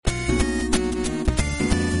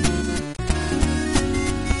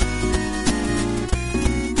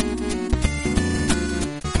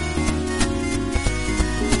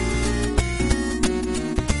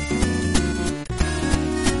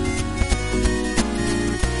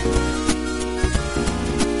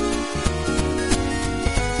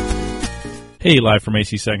Hey, live from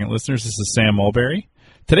AC Second listeners, this is Sam Mulberry.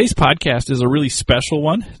 Today's podcast is a really special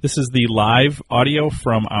one. This is the live audio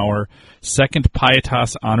from our second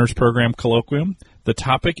Pietas Honors Program colloquium. The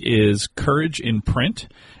topic is Courage in Print,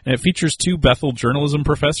 and it features two Bethel journalism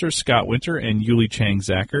professors, Scott Winter and Yuli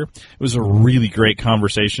Chang-Zacher. It was a really great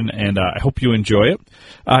conversation, and I hope you enjoy it.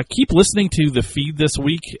 Keep listening to the feed this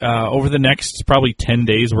week. Over the next probably 10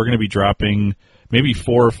 days, we're going to be dropping maybe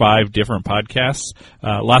 4 or 5 different podcasts.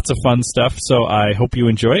 Lots of fun stuff, so I hope you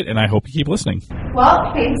enjoy it, and I hope you keep listening.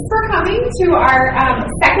 Well, thanks for coming to our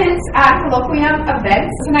second colloquium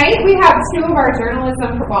event. Tonight we have two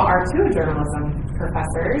journalism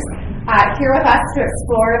professors here with us to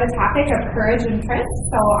explore the topic of courage in print.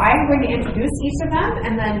 So I'm going to introduce each of them,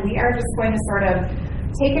 and then we are just going to sort of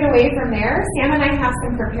take it away from there. Sam and I have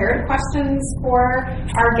some prepared questions for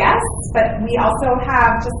our guests, but we also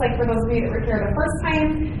have, just like for those of you that were here the first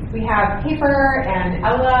time, we have paper, and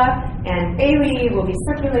Ella and Bailey will be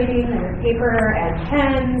circulating their paper and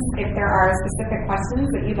pens. If there are specific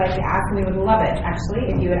questions that you'd like to ask, we would love it,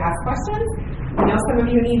 actually, if you would ask questions. I know some of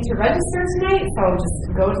you need to register tonight, so just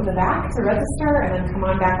go to the back to register and then come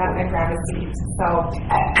on back up and grab a seat. So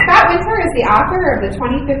Scott Winter is the author of the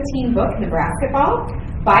 2015 book, Nebrasketball.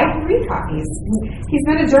 Buy 3 copies. He's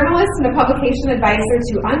been a journalist and a publication advisor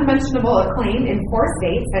to unmentionable acclaim in 4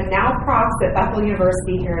 states and now profs at Bethel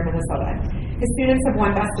University here in Minnesota. His students have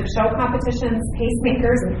won Best of Show competitions,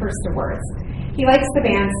 Pacemakers, and First Awards. He likes the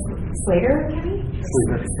bands Sleater-Kinney,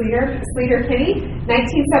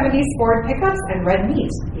 1970s Ford pickups, and red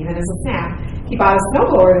meat, even as a snack. He bought a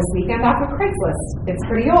snowblower this weekend off of Craigslist. It's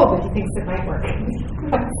pretty old, but he thinks it might work.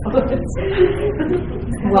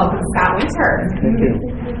 Welcome, Scott Winter. Thank you.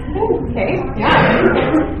 Okay, yeah.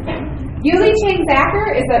 Yuli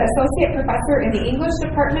Chang-Zacher is an associate professor in the English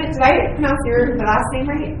department. Did I pronounce the last name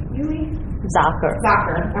right, Yuli? Zacher,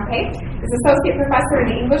 okay. Is associate professor in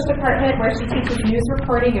the English department where she teaches news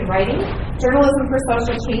reporting and writing, journalism for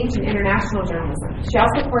social change, and international journalism. She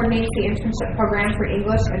also coordinates the internship program for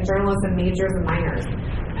English and journalism majors and minors.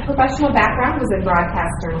 Her professional background was in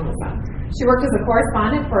broadcast journalism. She worked as a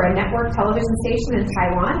correspondent for a network television station in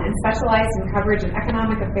Taiwan and specialized in coverage of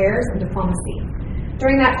economic affairs and diplomacy.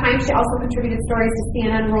 During that time, she also contributed stories to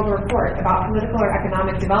CNN World Report about political or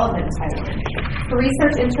economic development in Taiwan. Her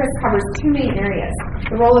research interest covers 2 main areas: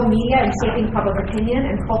 the role of media in shaping public opinion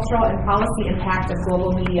and cultural and policy impact of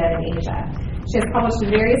global media in Asia. She has published in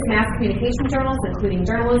various mass communication journals, including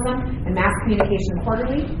Journalism and Mass Communication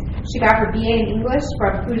Quarterly. She got her BA in English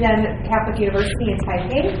from Fudan Catholic University in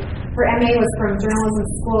Taipei. Her MA was from Journalism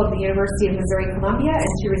School of the University of Missouri-Columbia,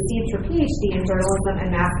 and she received her PhD in Journalism and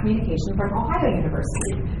Mass Communication from Ohio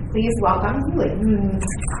University. Please welcome Yuli.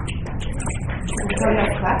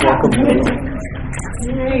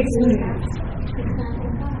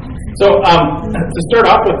 So, to start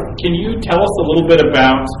off with, can you tell us a little bit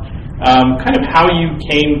about kind of how you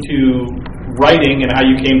came to writing and how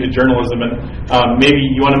you came to journalism, and maybe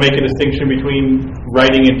you want to make a distinction between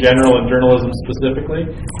writing in general and journalism specifically,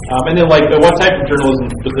 and then what type of journalism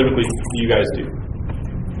specifically do you guys do?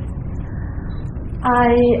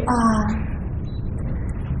 I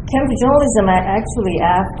came to journalism actually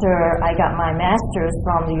after I got my master's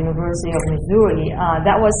from the University of Missouri.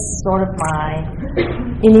 That was sort of my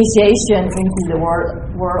initiation into the world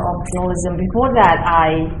of journalism. Before that,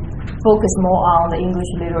 I focused more on the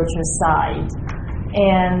English literature side.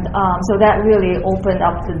 And so that really opened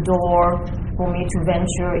up the door for me to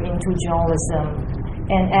venture into journalism.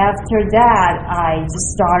 And after that, I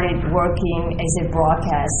just started working as a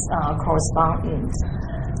broadcast correspondent.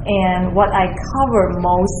 And what I covered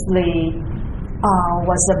mostly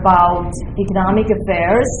was about economic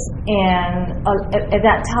affairs. And at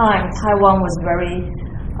that time, Taiwan was very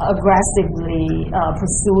aggressively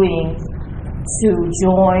pursuing to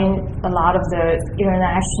join a lot of the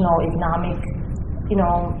international economic,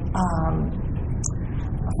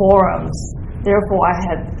 forums. Therefore, I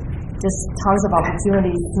had just tons of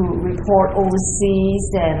opportunities to report overseas,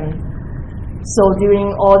 and so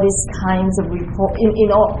during all these kinds of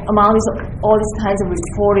among all these kinds of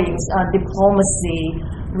reportings, diplomacy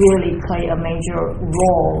really played a major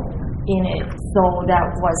role in it. So that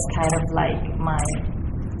was kind of like my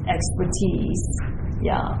expertise.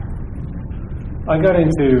 Yeah. I got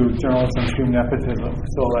into journalism through nepotism.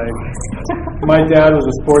 So, my dad was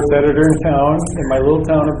a sports editor in town, in my little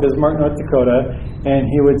town of Bismarck, North Dakota, and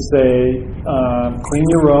he would say, clean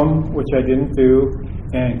your room, which I didn't do,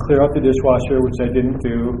 and clear out the dishwasher, which I didn't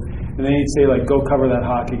do. And then he'd say, go cover that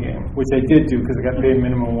hockey game, which I did do because I got paid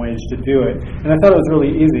minimum wage to do it. And I thought it was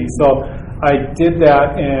really easy. So I did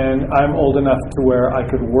that, and I'm old enough to where I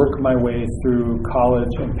could work my way through college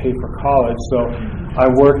and pay for college. So I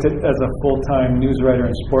worked as a full-time news writer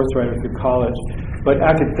and sports writer through college. But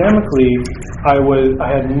academically, I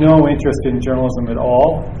had no interest in journalism at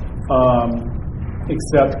all,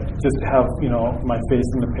 except just to have my face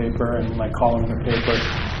in the paper and my column in the paper.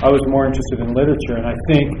 I was more interested in literature, and I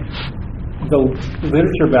think the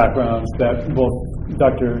literature backgrounds that both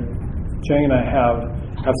Dr. Cheng and I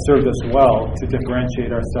have served us well to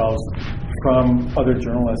differentiate ourselves from other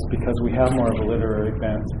journalists because we have more of a literary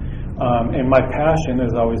bent. And my passion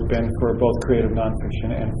has always been for both creative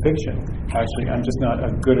nonfiction and fiction. Actually, I'm just not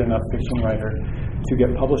a good enough fiction writer to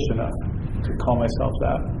get published enough to call myself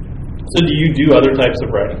that. So do you do other types of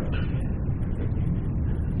writing?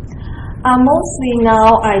 Mostly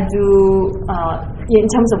now I do, in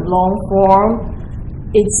terms of long form,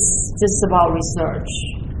 it's just about research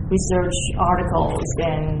articles,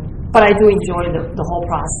 but I do enjoy the whole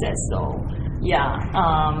process. So yeah,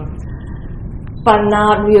 but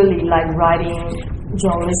not really like writing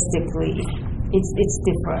journalistically. It's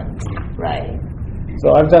different, right?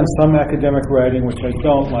 So I've done some academic writing which I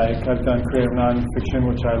don't like. I've done creative nonfiction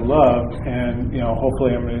which I love, and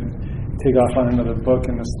hopefully I'm going to take off on another book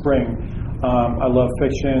in the spring. I love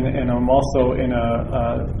fiction, and I'm also in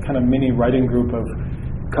a kind of mini writing group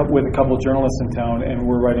with a couple of journalists in town, and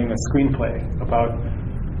we're writing a screenplay about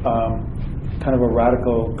kind of a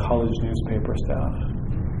radical college newspaper staff.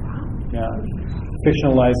 Yeah,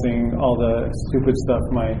 fictionalizing all the stupid stuff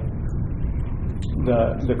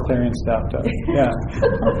the Clarion staff does. Yeah,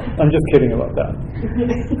 I'm just kidding about that.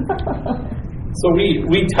 So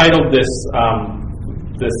we titled this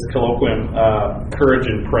colloquium "Courage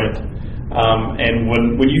in Print." And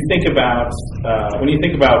when you think about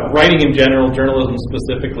writing in general, journalism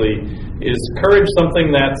specifically, is courage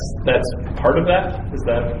something that's part of that? Is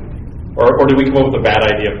that, or do we come up with a bad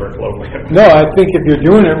idea for a colloquium? No, I think if you're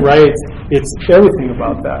doing it right, it's everything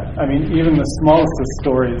about that. I mean, even the smallest of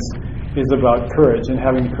stories is about courage and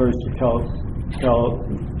having the courage to tell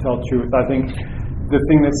truth. I think the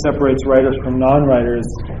thing that separates writers from non-writers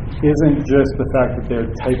isn't just the fact that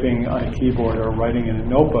they're typing on a keyboard or writing in a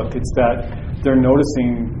notebook. It's that they're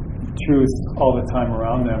noticing truth all the time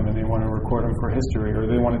around them, and they want to record them for history, or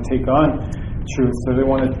they want to take on truth, so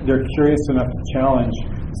they're curious enough to challenge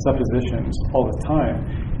suppositions all the time.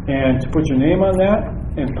 And to put your name on that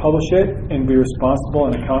and publish it and be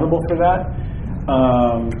responsible and accountable for that,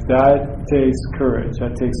 that takes courage,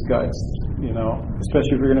 that takes guts,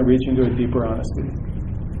 especially if you're going to reach into a deeper honesty.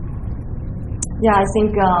 Yeah, I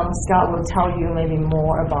think Scott will tell you maybe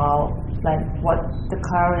more about like what the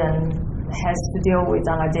Clarion has to deal with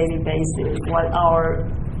on a daily basis, what our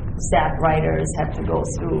staff writers have to go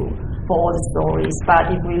through for all the stories. But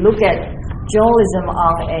if we look at journalism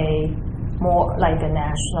on a more like a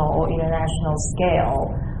national or international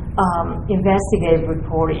scale, investigative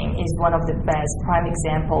reporting is one of the best prime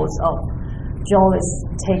examples of journalists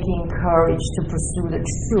taking courage to pursue the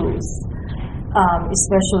truth,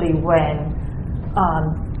 especially when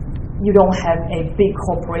you don't have a big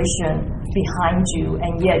corporation behind you,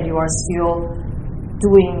 and yet you are still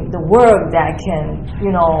doing the work that can,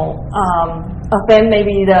 offend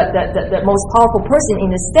maybe the most powerful person in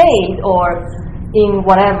the state or in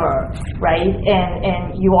whatever, right?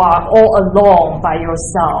 And you are all alone by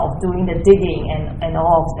yourself doing the digging and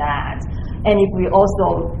all of that. And if we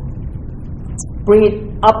also bring it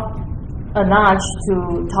up a notch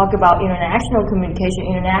to talk about international communication,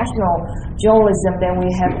 international journalism, then we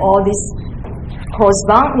have all these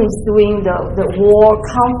correspondents doing the war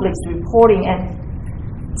conflicts reporting, and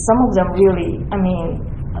some of them really,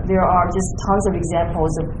 there are just tons of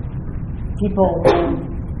examples of people who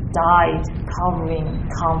died covering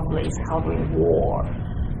conflicts, covering war.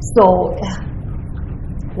 So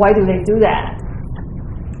why do they do that?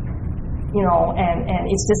 And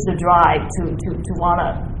it's just the drive to want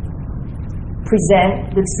to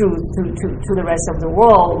present the truth to the rest of the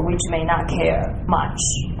world, which may not care much.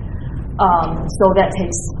 So that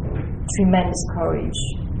takes tremendous courage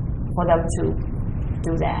for them to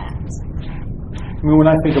do that. When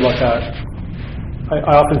I think about that,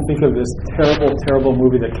 I often think of this terrible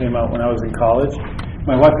movie that came out when I was in college.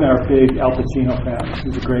 My wife and I are big Al Pacino fans.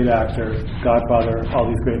 He's a great actor, Godfather, all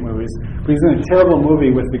these great movies. But he's in a terrible movie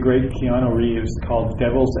with the great Keanu Reeves called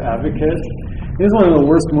Devil's Advocate. This is one of the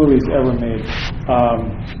worst movies ever made,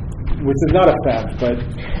 which is not a fact, but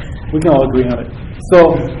we can all agree on it.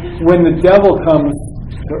 So when the devil comes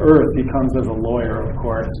to Earth, he comes as a lawyer, of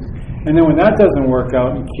course. And then when that doesn't work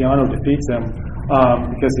out and Keanu defeats him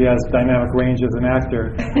because he has dynamic range as an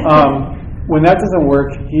actor, when that doesn't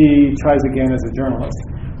work, he tries again as a journalist.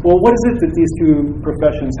 well, what is it that these two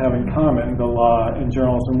professions have in common, the law and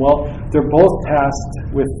journalism? Well, they're both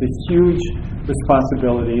tasked with the huge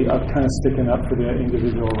responsibility of kind of sticking up for the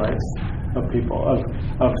individual rights of people,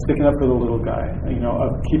 of sticking up for the little guy,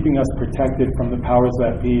 of keeping us protected from the powers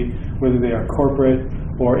that be, whether they are corporate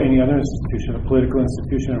or any other institution, a political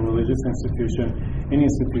institution, a religious institution, any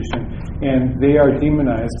institution. And they are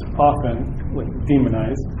demonized, often,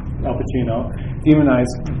 demonized, Al Pacino,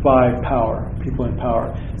 demonized by power, people in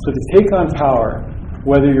power. So to take on power,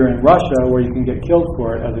 whether you're in Russia, where you can get killed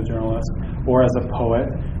for it as a journalist, or as a poet,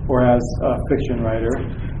 or as a fiction writer,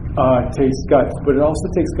 takes guts. But it also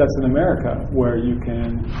takes guts in America, where you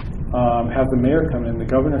can have the mayor come in, the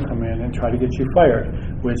governor come in, and try to get you fired,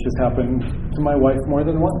 which has happened to my wife more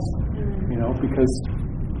than once, because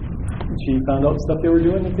she found out stuff they were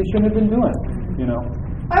doing that they shouldn't have been doing,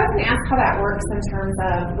 I was going to ask how that works in terms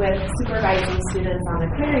of with supervising students on the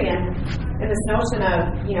Clarion, and this notion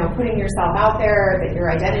of, putting yourself out there, that your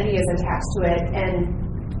identity is attached to it, and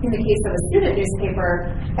in the case of a student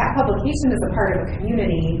newspaper, that publication is a part of a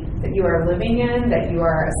community that you are living in, that you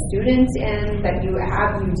are a student in, that you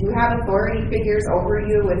do have authority figures over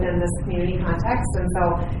you within this community context. And so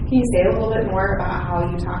can you say a little bit more about how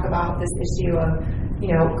you talk about this issue of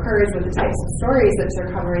courage with the types of stories that you're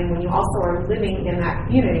covering when you also are living in that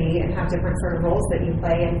community and have different sort of roles that you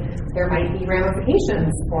play, and there might be ramifications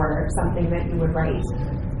for something that you would write?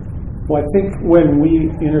 Well, I think when we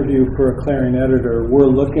interview for a Clarion editor, we're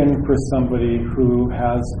looking for somebody who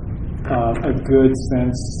has a good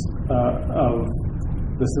sense of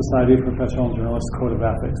the Society of Professional Journalists Code of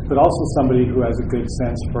Ethics, but also somebody who has a good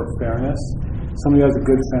sense for fairness, somebody who has a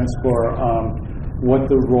good sense for what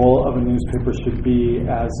the role of a newspaper should be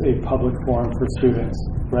as a public forum for students,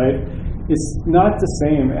 right? It's not the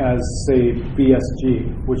same as, say, BSG,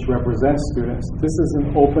 which represents students. This is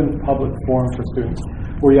an open public forum for students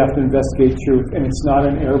where you have to investigate truth, and it's not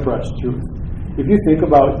an airbrushed truth. If you think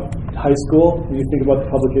about high school, when you think about the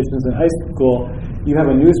publications in high school, you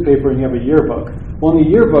have a newspaper and you have a yearbook. Well, in the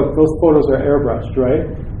yearbook, those photos are airbrushed,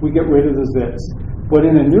 right? We get rid of the zits. But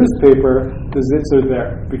in a newspaper, the zits are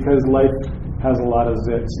there because life has a lot of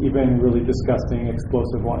zits, even really disgusting,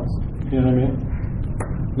 explosive ones. You know what I mean?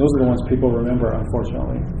 Those are the ones people remember,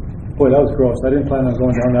 unfortunately. Boy, that was gross. I didn't plan on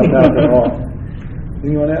going down that path at all. Do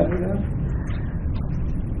you want to add to that?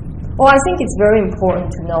 Well, I think it's very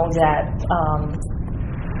important to know that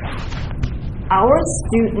our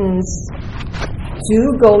students do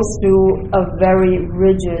go through a very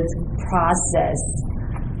rigid process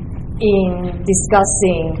in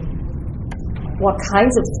discussing what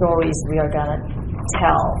kinds of stories we are going to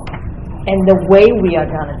tell and the way we are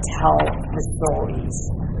going to tell the stories.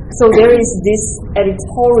 So there is this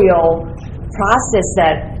editorial process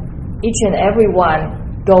that each and every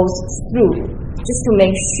one goes through just to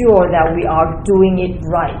make sure that we are doing it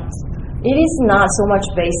right. It is not so much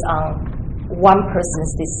based on one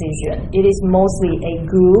person's decision. It is mostly a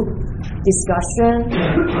group discussion,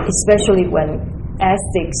 especially when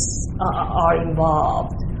ethics are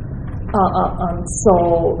involved.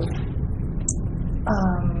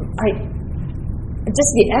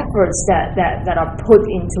 Just the efforts that are put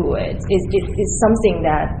into it is something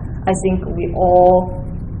that I think we all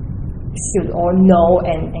should all know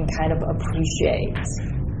and kind of appreciate.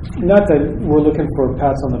 Not that we're looking for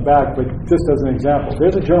pats on the back, but just as an example,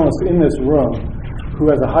 there's a journalist in this room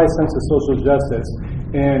who has a high sense of social justice,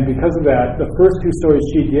 and because of that, the first two stories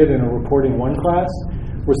she did in a Reporting 1 class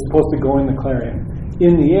were supposed to go in the Clarion.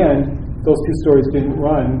 In the end, those two stories didn't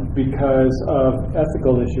run because of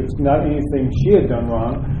ethical issues, not anything she had done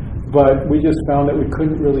wrong, but we just found that we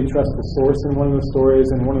couldn't really trust the source in one of the stories,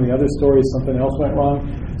 and one of the other stories, something else went wrong.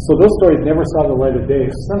 So those stories never saw the light of day.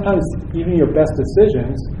 Sometimes even your best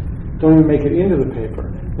decisions don't even make it into the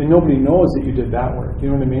paper, and nobody knows that you did that work. You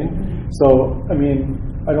know what I mean? So,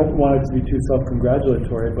 I don't want it to be too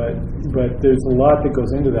self-congratulatory, but there's a lot that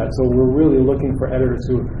goes into that. So we're really looking for editors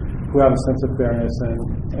who have a sense of fairness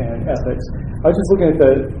and ethics. I was just looking at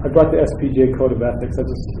I brought the SPJ Code of Ethics, that's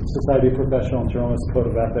a Society of Professional Journalists Code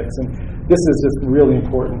of Ethics, and this is just really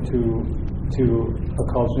important to a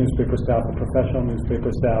college newspaper staff, a professional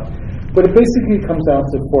newspaper staff. But it basically comes down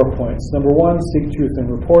to 4 points. Number 1, seek truth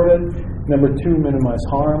and report it. Number 2, minimize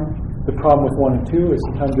harm. The problem with 1 and 2 is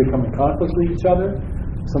sometimes they come in conflict with each other.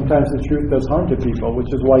 Sometimes the truth does harm to people,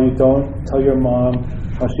 which is why you don't tell your mom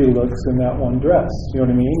how she looks in that one dress. You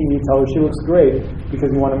know what I mean? You tell her she looks great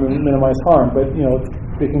because you want to minimize harm, but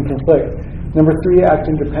they can conflict. Number 3, act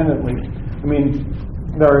independently.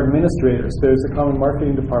 There are administrators. There's a common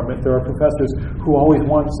marketing department. There are professors who always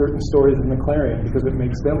want certain stories in the Clarion because it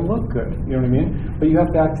makes them look good. You know what I mean? But you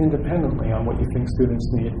have to act independently on what you think students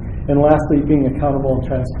need. And lastly, being accountable and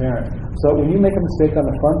transparent. So when you make a mistake on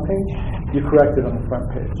the front page, you correct it on the front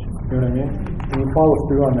page. You know what I mean? And you follow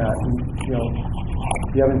through on that. And,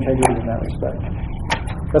 you have integrity in that respect.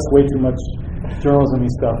 That's way too much journalism-y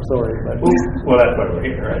stuff. Sorry, but well, that's why we're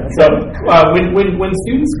here, right? So when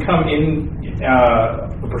students come in,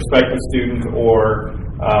 a prospective student or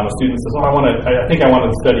a student says, "Oh, I think I want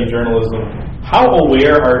to study journalism." How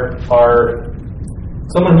aware are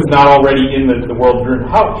someone who's not already in the world of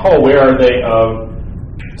journalism? How aware are they of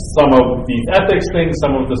some of these ethics things?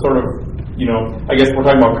 Some of the sort of, I guess we're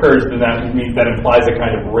talking about courage, and that means that implies a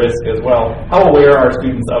kind of risk as well. How aware are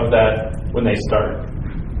students of that when they start?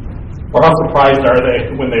 Or how surprised are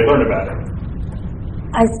they when they learn about it?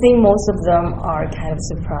 I think most of them are kind of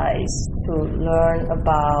surprised to learn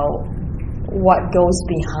about what goes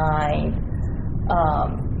behind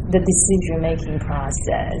the decision-making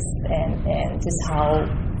process and just how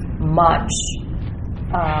much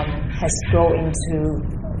has gone into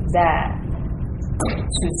that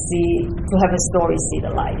to have a story see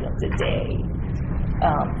the light of the day.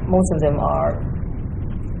 Most of them are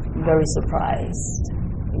very surprised.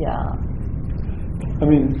 Yeah. I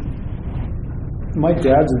mean, my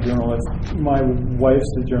dad's a journalist. My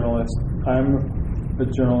wife's a journalist. I'm a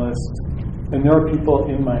journalist. And there are people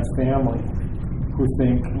in my family who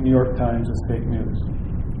think New York Times is fake news.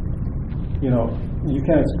 You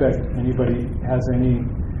can't expect anybody has any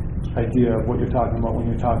idea of what you're talking about when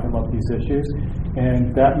you're talking about these issues.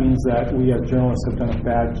 And that means that we as journalists have done a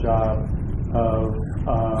bad job of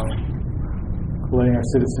letting our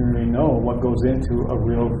citizenry know what goes into a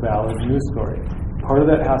real valid news story. Part of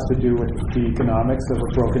that has to do with the economics of a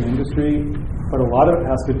broken industry, but a lot of it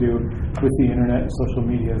has to do with the internet and social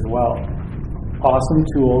media as well. Awesome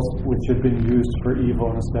tools which have been used for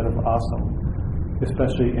evil instead of awesome,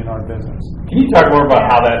 especially in our business. Can you talk more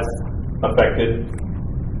about how that's affected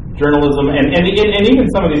journalism and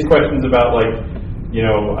even some of these questions about, like,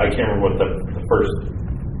 I can't remember what the first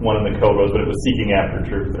one in the code was, but it was seeking after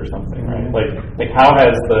truth or something, right? Like how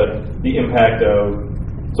has the impact of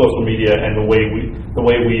social media and the way we've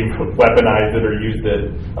weaponized it or used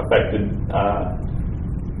it affected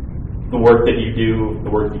the work that you do, the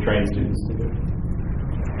work you train students to do?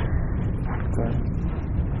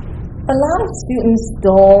 A lot of students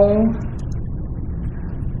don't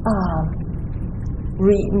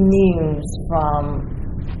read news from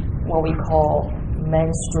what we call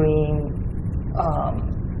mainstream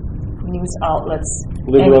news outlets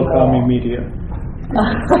liberal anymore. commie media.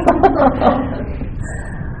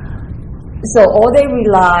 So all they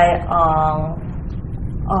rely on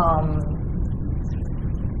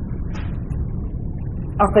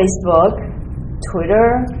are Facebook,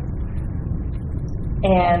 Twitter,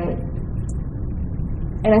 and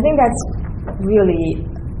I think that's really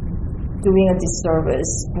doing a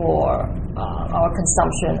disservice for our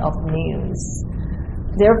consumption of news.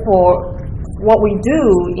 Therefore, what we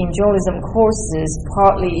do in journalism courses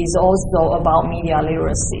partly is also about media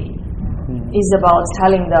literacy. It's about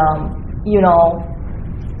telling them,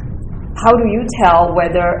 how do you tell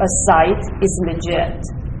whether a site is legit?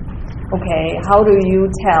 Okay, how do you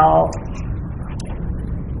tell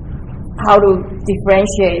how to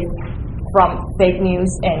differentiate from fake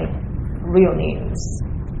news and real news?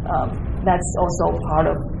 That's also part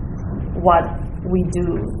of what we do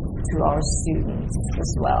to our students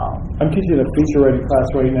as well. I'm teaching a feature writing class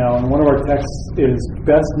right now, and one of our texts is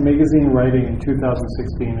Best Magazine Writing in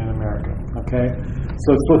 2016 in America. Okay?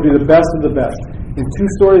 So it's supposed to be the best of the best. And two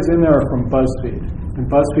stories in there are from BuzzFeed. And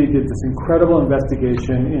BuzzFeed did this incredible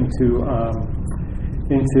investigation into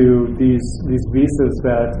these visas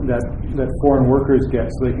that foreign workers get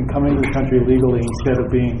so they can come into the country legally instead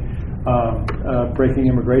of being breaking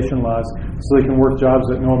immigration laws, so they can work jobs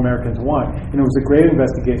that no Americans want. And it was a great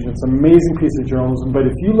investigation. It's an amazing piece of journalism. But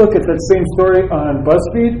if you look at that same story on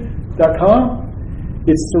BuzzFeed.com,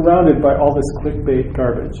 it's surrounded by all this clickbait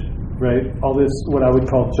garbage, right? All this, what I would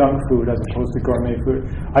call junk food as opposed to gourmet food.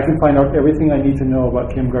 I can find out everything I need to know about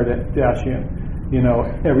Kim Kardashian,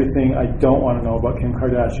 everything I don't want to know about Kim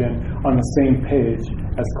Kardashian on the same page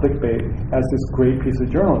as clickbait, as this great piece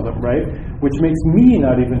of journalism, right? Which makes me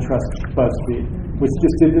not even trust BuzzFeed, which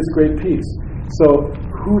just did this great piece. So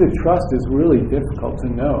who to trust is really difficult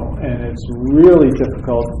to know, and it's really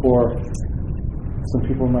difficult for some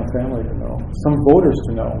people in my family to know, some voters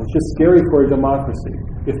to know, which is scary for a democracy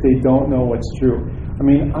if they don't know what's true. I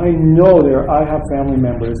mean, I have family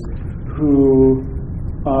members who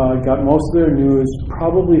got most of their news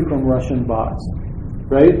probably from Russian bots.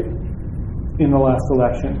 right, in the last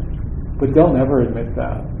election. But they'll never admit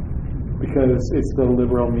that because it's the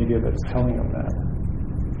liberal media that's telling them that.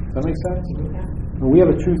 Does that make sense? Yeah. We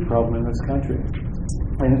have a truth problem in this country,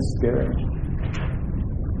 and it's scary.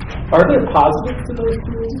 Are there positives to those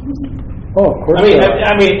tools? Oh, of course.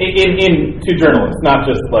 I mean, to journalists, not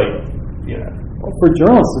just like, you know. Well, for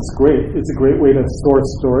journalists, it's great. It's a great way to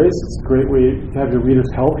source stories. It's a great way to have your readers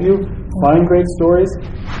help you find great stories.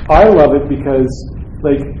 I love it because,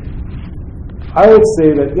 like, I would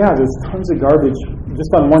say that, yeah, there's tons of garbage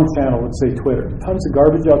just on one channel, let's say Twitter. Tons of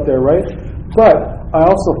garbage out there, right? But I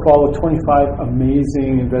also follow 25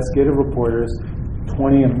 amazing investigative reporters,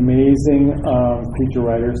 20 amazing feature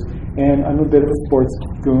writers, and I'm a bit of a sports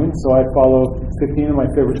goon, so I follow 15 of my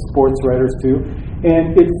favorite sports writers too,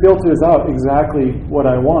 and it filters out exactly what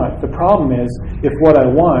I want. The problem is, if what I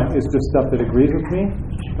want is just stuff that agrees with me,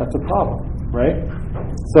 that's a problem, right?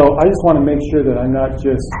 So I just want to make sure that I'm not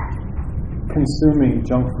just consuming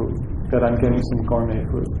junk food, that I'm getting some gourmet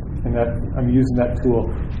food, and that I'm using that tool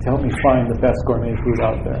to help me find the best gourmet food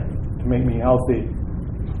out there, to make me healthy,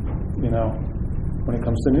 you know, when it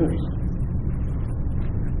comes to news.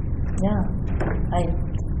 Yeah, I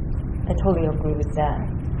totally agree with that.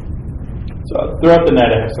 So throughout the night,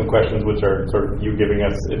 I have some questions which are sort of you giving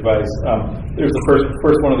us advice. There's the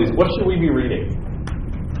first one of these. What should we be reading?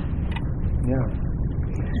 Yeah.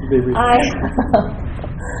 Should they read?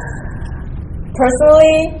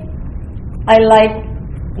 Personally, I like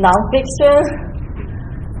nonfiction,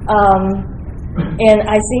 and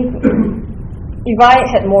I think if I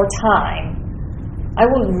had more time, I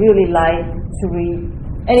would really like to read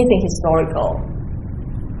anything historical.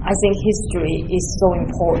 I think history is so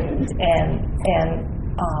important, and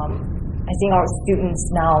I think our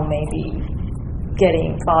students now may be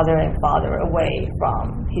getting farther and farther away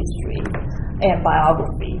from history and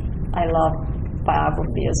biography. I love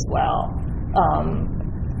biography as well.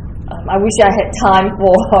 I wish I had time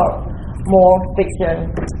for more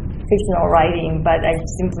fictional writing, but I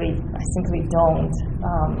simply don't.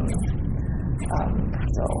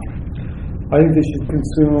 So I think they should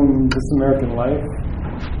consume This American Life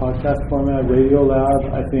podcast format, Radio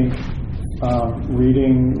Lab. I think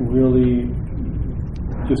reading really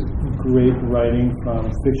just great writing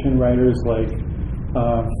from fiction writers like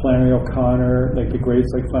Flannery O'Connor, like the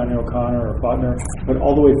greats like Flannery O'Connor or Faulkner, but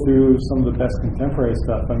all the way through some of the best contemporary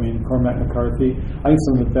stuff. I mean, Cormac McCarthy. I think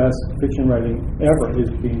some of the best fiction writing ever is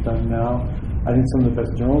being done now. I think some of the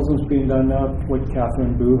best journalism is being done now. What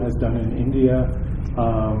Catherine Boo has done in India,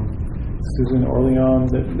 Susan Orlean.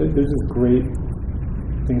 There's just great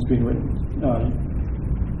things being written.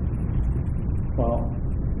 Well,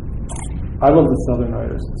 I love the Southern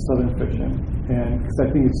writers, Southern fiction, and because I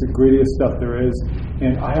think it's the grittiest stuff there is.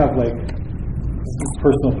 And I have this is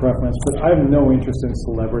personal preference, but I have no interest in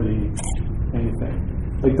celebrity anything.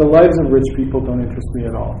 Like the lives of rich people don't interest me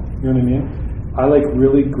at all. You know what I mean? I like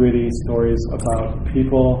really gritty stories about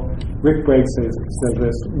people. Rick Bragg says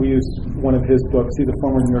this. We used one of his books. He's a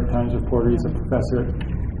former New York Times reporter. He's a professor at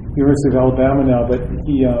University of Alabama now, but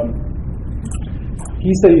he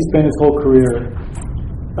said he spent his whole career.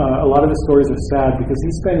 A lot of the stories are sad because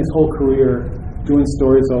he spent his whole career doing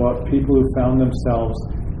stories about people who found themselves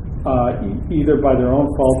either by their own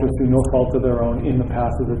fault or through no fault of their own in the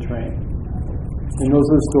path of the train. And those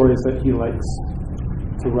are the stories that he likes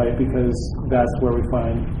to write because that's where we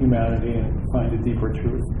find humanity and find a deeper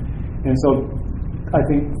truth. And so I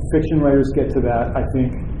think fiction writers get to that. I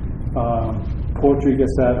think poetry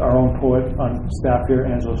gets that. Our own poet on staff here,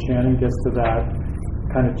 Angela Shannon, gets to that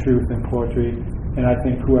kind of truth in poetry. And I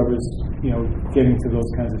think whoever's, getting to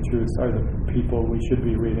those kinds of truths are the people we should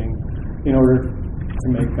be reading in order to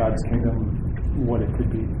make God's kingdom what it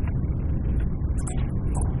could be.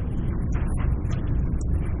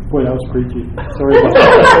 Boy, that was preachy. Sorry about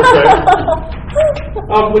that.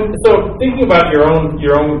 So thinking about your own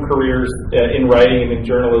careers in writing and in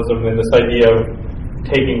journalism and this idea of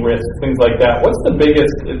taking risks, things like that, what's the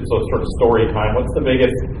biggest, so sort of story time, what's the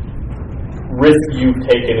biggest risk you've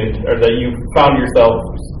taken or that you found yourself,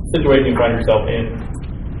 situation you found yourself in?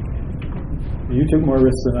 You took more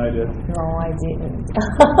risks than I did. No, I didn't.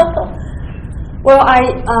 Well,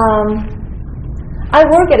 I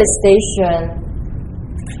work at a station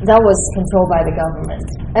that was controlled by the government.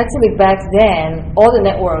 Actually, back then, all the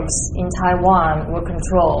networks in Taiwan were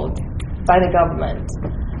controlled by the government.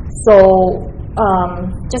 So,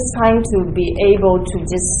 just trying to be able to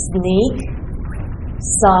just sneak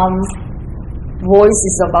some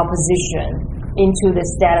voices of opposition into the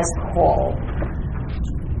status quo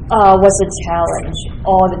was a challenge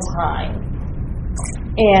all the time.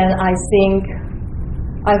 And I think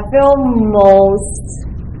I feel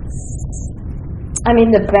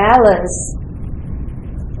the balance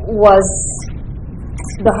was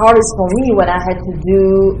the hardest for me when I had to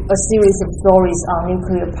do a series of stories on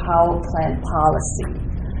nuclear power plant policy.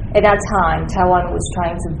 At that time, Taiwan was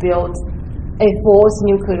trying to build a fourth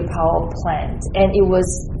nuclear power plant, and it was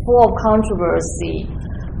full of controversy.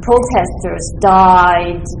 Protesters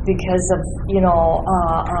died because of,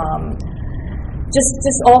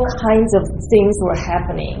 just all kinds of things were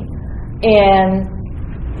happening. And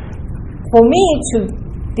for me to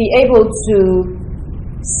be able to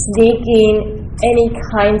sneak in any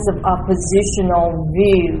kinds of oppositional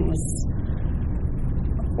views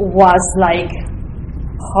was like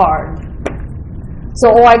hard. So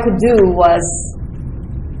all I could do was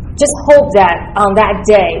just hope that on that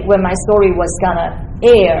day when my story was gonna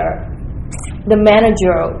air, the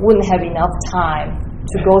manager wouldn't have enough time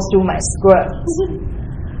to go through my script.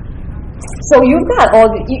 So you've got all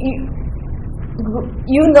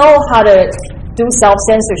you know how to do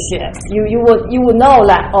self-censorship. You would know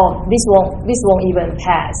that this won't even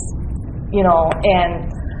pass,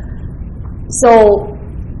 and so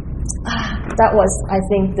that was, I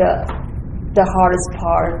think, the hardest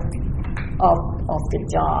part of the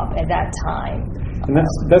job at that time. And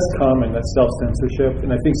that's common, that's self-censorship,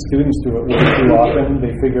 and I think students do it way too often.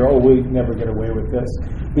 They figure, we never get away with this.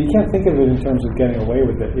 But you can't think of it in terms of getting away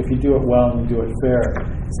with it. If you do it well and you do it fair.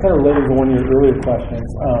 It's kind of related to one of your earlier questions.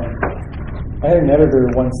 I had an editor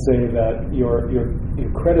once say that your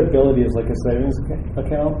credibility is like a savings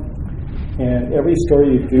account, and every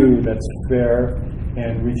story you do that's fair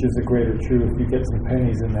and reaches a greater truth, you get some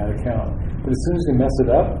pennies in that account. But as soon as you mess it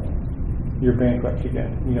up, you're bankrupt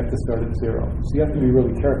again. You have to start at zero. So you have to be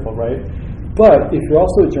really careful, right? But if you're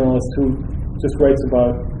also a journalist who just writes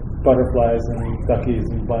about butterflies and duckies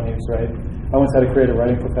and bunnies, right? I once had a creative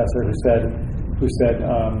writing professor who said,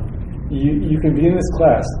 you can be in this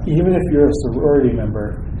class even if you're a sorority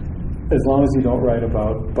member, as long as you don't write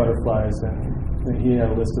about butterflies, and he had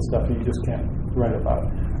a list of stuff you just can't write about.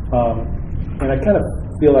 And I kind of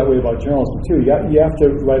feel that way about journalism too. You have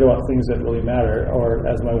to write about things that really matter, or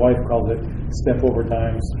as my wife calls it, step over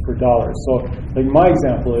dimes for dollars. So, like, my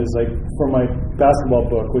example is, like, for my basketball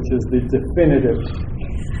book, which is the definitive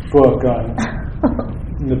book on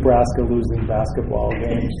Nebraska losing basketball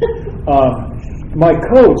games. My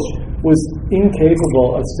coach was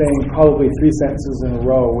incapable of saying probably 3 sentences in a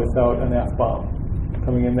row without an F-bomb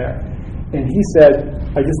coming in there. And he said,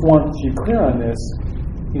 I just want you clear on this.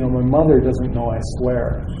 My mother doesn't know I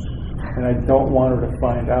swear, and I don't want her to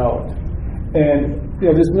find out. And,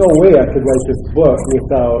 there's no way I could write this book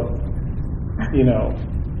without,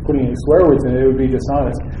 putting any swear words in it. It would be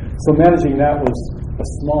dishonest. So managing that was a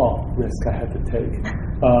small risk I had to take.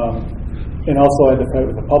 And also I had to fight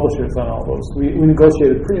with the publishers on all those. We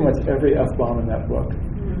negotiated pretty much every F-bomb in that book.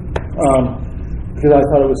 Because I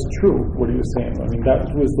thought it was true what he was saying. I mean, that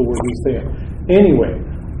was the word he was saying. Anyway,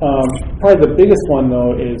 probably the biggest one,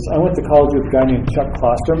 though, is I went to college with a guy named Chuck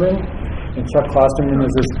Klosterman. And Chuck Klosterman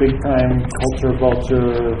is this big-time culture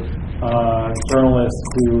vulture journalist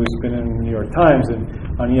who's been in the New York Times and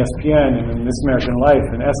on ESPN and in This American Life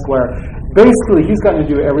and Esquire. Basically, he's gotten to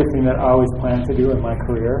do everything that I always planned to do in my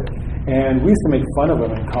career. And we used to make fun of him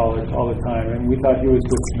in college all the time. And we thought he was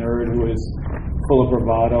this nerd who was full of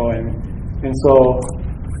bravado. And so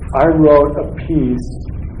I wrote a piece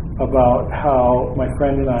about how my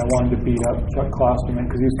friend and I wanted to beat up Chuck Klosterman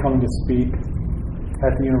because he was coming to speak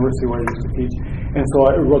at the university where I used to teach. And so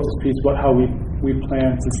I wrote this piece about how we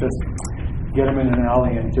planned to just get him in an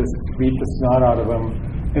alley and just beat the snot out of him.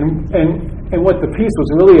 And what the piece was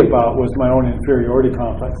really about was my own inferiority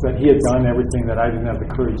complex, that he had done everything that I didn't have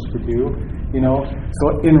the courage to do,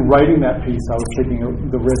 So in writing that piece, I was taking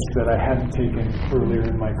the risk that I hadn't taken earlier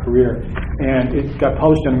in my career. And it got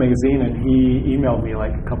published in a magazine, and he emailed me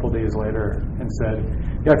like a couple days later and said,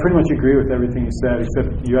 I pretty much agree with everything you said,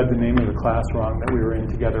 except you had the name of the class wrong that we were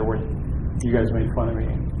in together where you guys made fun of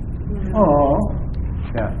me. Aww.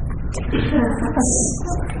 Yeah.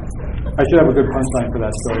 I should have a good punchline for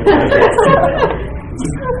that story.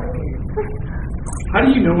 How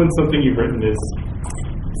do you know when something you've written is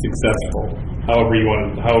successful? How do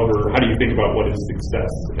you think about what is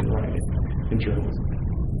success in writing, in journalism?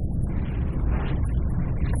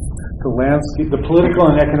 The landscape, the political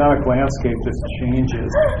and economic landscape just changes.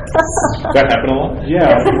 That happen a lot?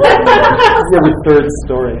 Yeah. Every third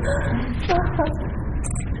story.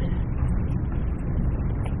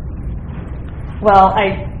 Well,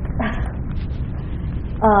 I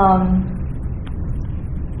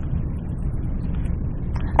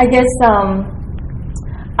guess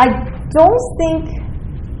I don't think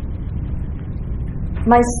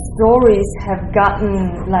my stories have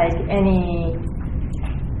gotten like any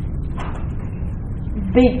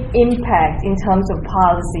big impact in terms of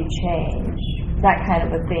policy change, that kind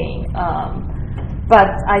of a thing. But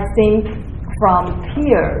I think from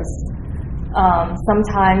peers,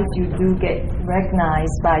 sometimes you do get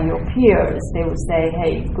recognized by your peers. They would say,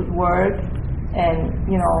 "Hey, good work," and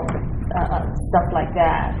stuff like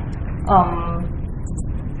that.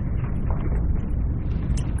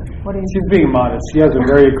 She's being modest. She has a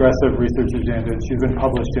very aggressive research agenda, and she's been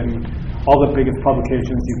published in all the biggest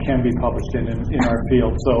publications you can be published in our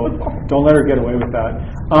field. So don't let her get away with that.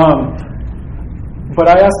 But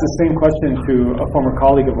I asked the same question to a former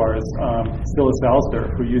colleague of ours, Phyllis Alster,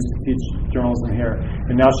 who used to teach journalism here,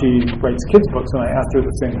 and now she writes kids' books, and I asked her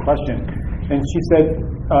the same question. And she said,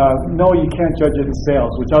 no, you can't judge it in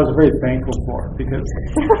sales, which I was very thankful for, because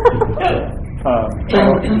I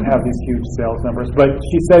don't have these huge sales numbers. But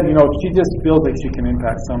she said, she just feels like she can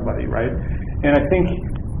impact somebody, right? And I think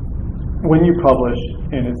when you publish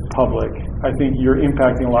and it's public, I think you're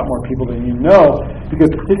impacting a lot more people than you know,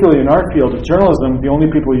 because particularly in our field of journalism, the only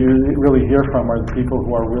people you really hear from are the people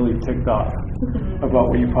who are really ticked off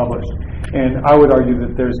about what you publish. And I would argue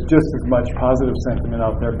that there's just as much positive sentiment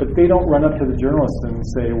out there, but they don't run up to the journalist and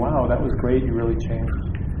say, wow, that was great, you really changed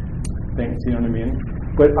things, you know what I mean?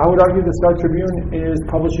 But I would argue the Star Tribune is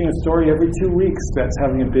publishing a story every 2 weeks that's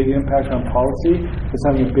having a big impact on policy, that's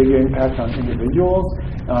having a big impact on individuals,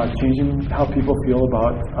 changing how people feel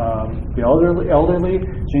about the elderly,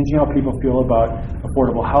 changing how people feel about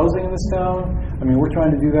affordable housing in this town. I mean, we're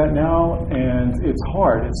trying to do that now, and it's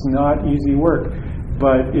hard. It's not easy work.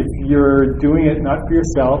 But if you're doing it not for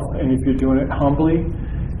yourself, and if you're doing it humbly,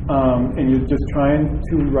 and you're just trying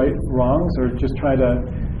to right wrongs, or just try to...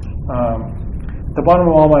 at the bottom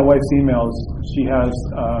of all my wife's emails, she has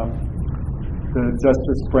the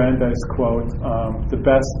Justice Brandeis quote, the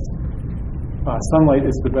best sunlight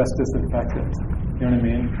is the best disinfectant. You know what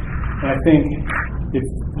I mean? And I think if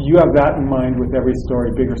you have that in mind with every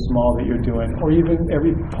story, big or small, that you're doing, or even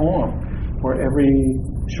every poem, or every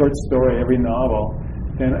short story, every novel,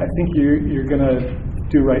 then I think you're going to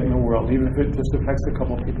do right in the world, even if it just affects a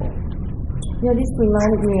couple people. This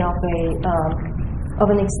reminded me of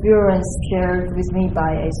an experience shared with me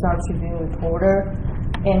by a Star Tribune reporter,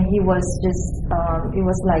 and he was just, it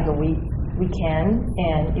was like a weekend,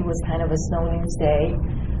 and it was kind of a snow news day,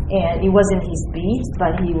 and it wasn't his beat,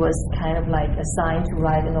 but he was kind of like assigned to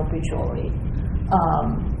write an obituary.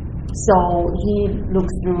 So he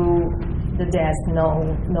looked through the desk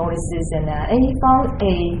notices and that, and he found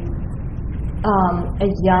a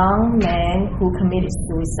young man who committed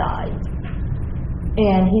suicide,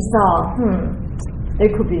 and he saw, there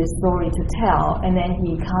could be a story to tell, and then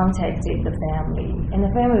he contacted the family, and the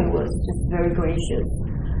family was just very gracious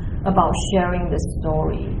about sharing the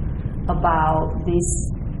story about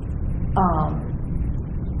this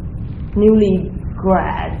newly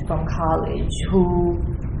grad from college who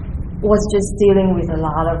was just dealing with a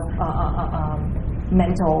lot of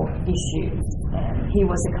mental issues, and he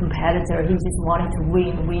was a competitor. He just wanted to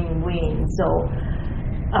win. So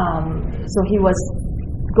he was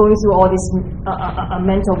going through all these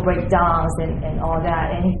mental breakdowns and all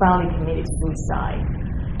that, and he finally committed suicide.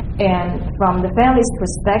 And from the family's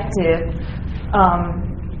perspective,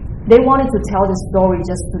 they wanted to tell the story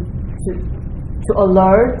just to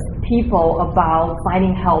alert people about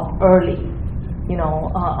finding help early,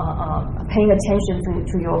 paying attention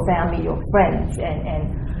to your family, your friends, and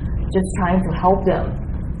just trying to help them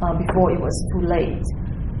before it was too late.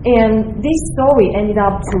 And this story ended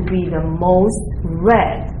up to be the most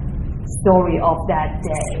read story of that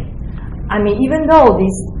day. I mean, even though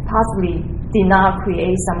this possibly did not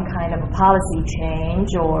create some kind of a policy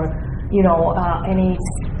change or, any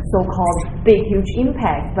so-called big, huge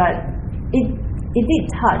impact, but it did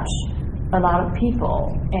touch a lot of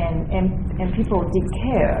people, and people did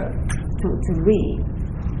care to read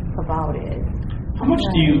about it. How much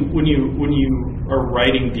do you, when you are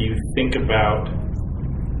writing, do you think about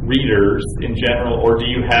readers in general, or do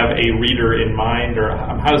you have a reader in mind, or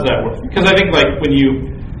how does that work? Because I think when you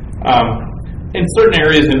in certain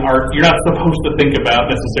areas in art, you're not supposed to think about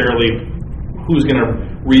necessarily who's going to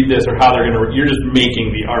read this or how they're going to you're just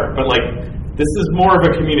making the art, but this is more of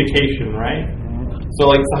a communication, right? So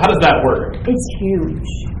how does that work? It's huge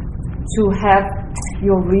to have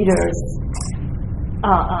your readers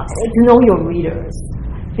to know your readers,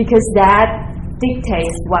 because that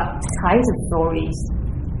dictates what kinds of stories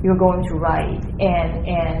you're going to write,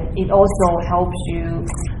 and it also helps you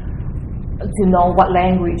to know what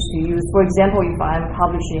language to use. For example, if I'm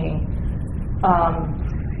publishing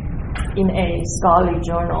in a scholarly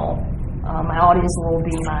journal, my audience will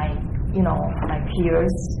be my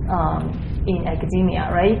peers in academia,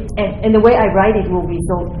 right? And the way I write it will be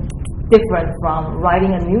so different from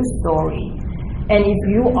writing a news story. And if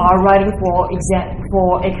you are writing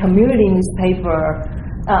for a community newspaper,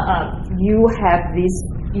 you have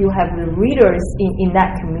the readers in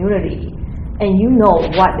that community, and you know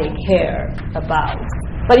what they care about.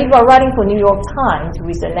 But if you are writing for New York Times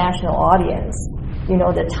with a national audience,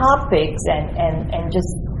 the topics and just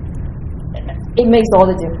it makes all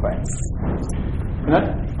the difference. And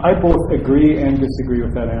I both agree and disagree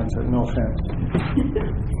with that answer. No offense.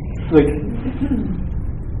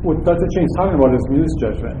 What Dr. Chang's talking about is news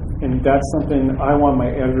judgment, and that's something I want my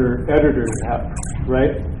editor to have,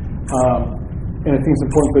 right? And I think it's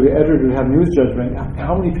important for the editor to have news judgment.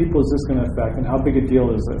 How many people is this going to affect, and how big a deal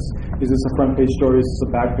is this? Is this a front page story? Is this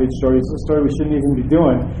a back page story? Is this a story we shouldn't even be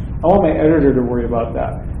doing? I want my editor to worry about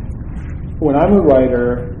that. When I'm a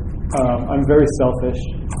writer, I'm very selfish.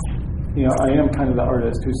 I am kind of the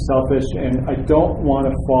artist who's selfish, and I don't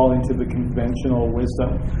want to fall into the conventional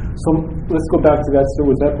wisdom. So let's go back to that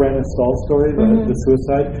story. Was that Brandon Stahl's story, the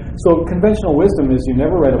suicide? So conventional wisdom is you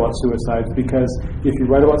never write about suicides, because if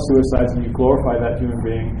you write about suicides and you glorify that human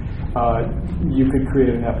being, you could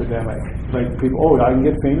create an epidemic. Like people, I can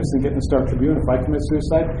get famous and get in the Star Tribune if I commit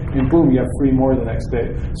suicide, and boom, you have 3 more the next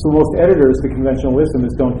day. So most editors, the conventional wisdom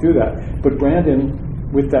is don't do that. But Brandon,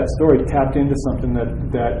 with that story, tapped into something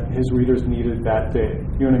that his readers needed that day.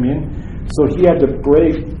 You know what I mean? So he had to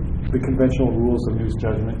break the conventional rules of news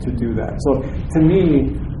judgment to do that. So to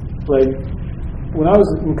me, like, when I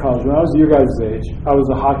was in college, when I was your guys' age, I was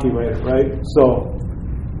a hockey writer, right? So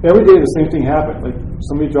every day the same thing happened. Like,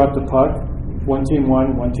 somebody dropped a puck, one team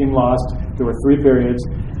won, one team lost. There were 3 periods,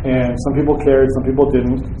 and some people cared, some people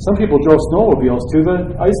didn't. Some people drove snowmobiles to the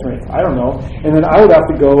ice rink. I don't know. And then I would have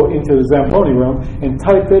to go into the Zamboni room and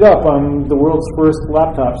type it up on the world's first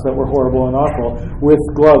laptops that were horrible and awful with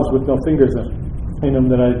gloves with no fingers in them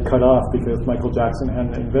that I'd cut off because Michael Jackson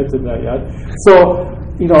hadn't invented that yet. So,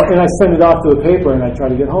 and I send it off to the paper, and I try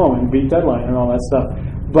to get home and beat deadline and all that stuff.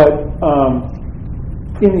 But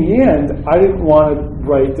in the end, I didn't want to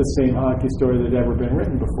write the same hockey story that had ever been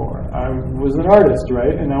written before. I was an artist,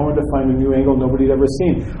 right? And I wanted to find a new angle nobody had ever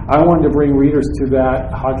seen. I wanted to bring readers to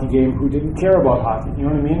that hockey game who didn't care about hockey. You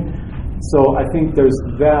know what I mean? So I think there's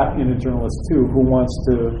that in a journalist, too, who wants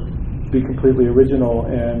to be completely original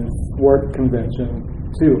and thwart convention,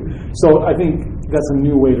 too. So I think that's a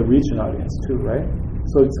new way to reach an audience, too, right?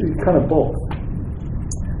 So it's kind of both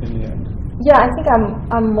in the end. Yeah, I think I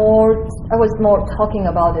was more talking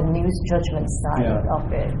about the news judgment side of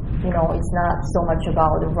it. It's not so much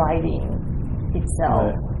about the writing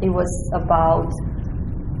itself. Right. It was about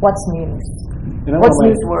what's news. And what's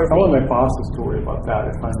newsworthy. I want my bosses to worry about that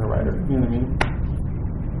if I'm the writer. You know what I mean?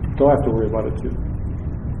 They'll have to worry about it too.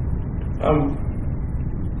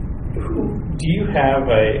 Do you have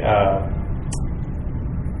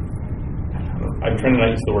I'm trying to not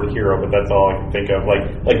use the word hero, but that's all I can think of.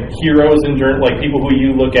 Like heroes in journal, like people who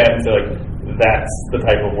you look at and say, like, that's the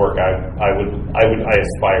type of work I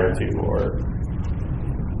aspire to, or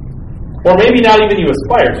maybe not even you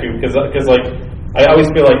aspire to, because like I always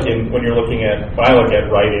feel like when I look at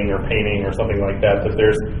writing or painting or something like that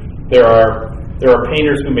there are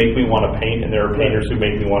painters who make me want to paint, and there are painters who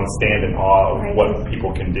make me want to stand in awe of what people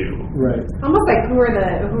can do. Right. Almost like who are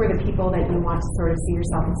the people that you want to sort of see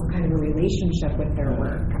yourself in some kind of a relationship with their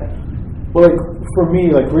work? Well, like for me,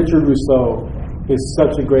 like Richard Rousseau is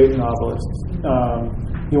such a great novelist.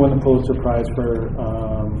 He won the Pulitzer Prize for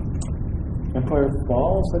Empire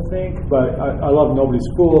Falls, I think. But I love Nobody's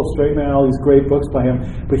Fool, Straight Man, all these great books by him.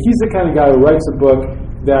 But he's the kind of guy who writes a book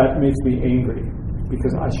that makes me angry,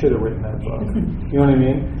 because I should have written that book. You know what I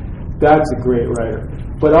mean? That's a great writer.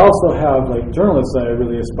 But I also have like journalists that I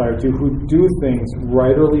really aspire to who do things,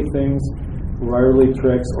 writerly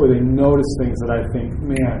tricks, or they notice things that I think,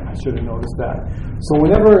 man, I should have noticed that. So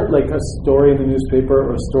whenever like a story in the newspaper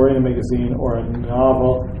or a story in a magazine or a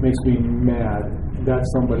novel makes me mad, that's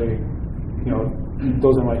somebody,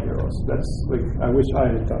 those are my heroes. That's like, I wish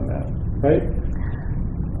I had done that, right?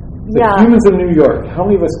 The Humans in New York, how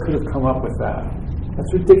many of us could have come up with that?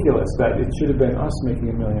 That's ridiculous that it should have been us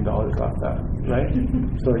making $1 million off that, right?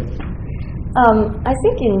 Sorry. I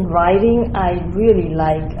think in writing, I really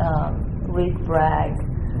like Rick Bragg.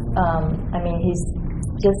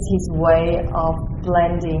 His way of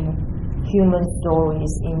blending human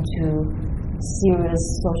stories into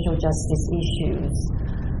serious social justice issues.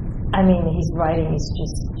 His writing is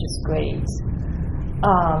just great.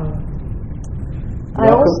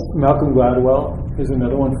 Malcolm Gladwell. is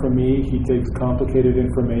another one for me. He takes complicated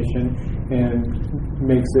information and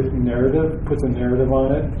makes it narrative, puts a narrative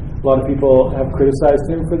on it. A lot of people have criticized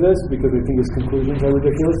him for this because they think his conclusions are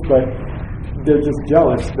ridiculous, but they're just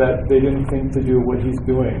jealous that they didn't think to do what he's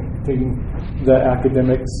doing, taking the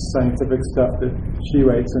academic, scientific stuff that she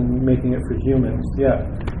writes and making it for humans. Yeah,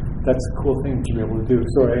 that's a cool thing to be able to do.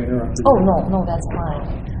 Sorry, I interrupted you. Oh, no, that's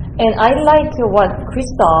fine. And I like what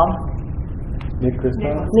Nick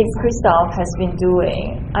Kristof has been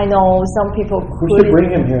doing. I know some people we should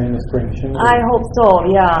bring him here in the spring, shouldn't we? I hope so,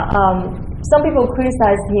 yeah. Some people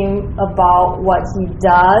criticize him about what he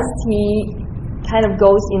does. He kind of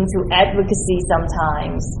goes into advocacy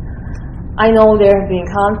sometimes. I know there have been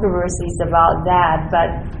controversies about that,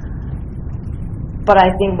 but I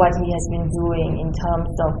think what he has been doing in terms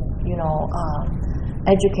of,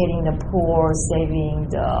 educating the poor, saving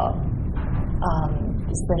the,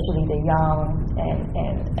 especially the young,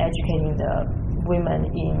 and educating the women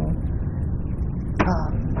in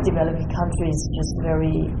developing countries, just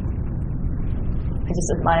very, I just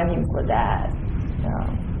admire him for that.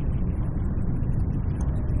 Yeah.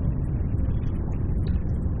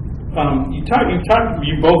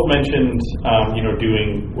 You both mentioned,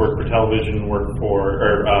 doing work for television, work for,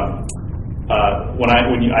 when I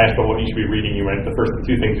asked about what you should be reading, you the first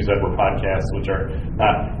two things you said were podcasts, which are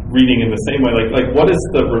not reading in the same way. Like what is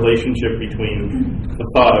the relationship between the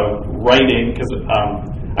thought of writing? Because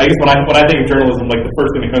I guess when I think of journalism, like the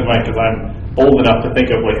first thing that comes to mind, because I'm old enough to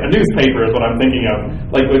think of like a newspaper is what I'm thinking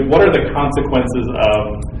of. Like what are the consequences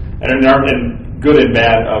of, and good and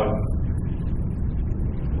bad of,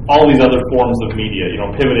 all these other forms of media,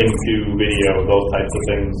 pivoting to video, those types of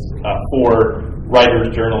things, for writers,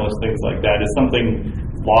 journalists, things like that. Is something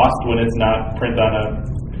lost when it's not print on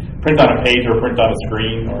a page or print on a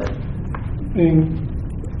screen? Or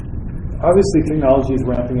obviously technology is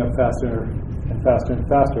ramping up faster and faster and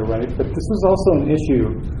faster, right? But this was also an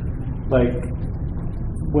issue, like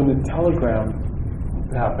when the telegram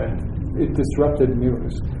happened, it disrupted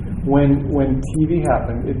news. When TV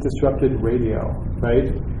happened, it disrupted radio,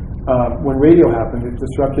 right? When radio happened, it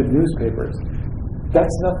disrupted newspapers.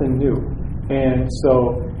 That's nothing new. And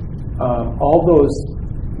so all those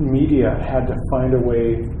media had to find a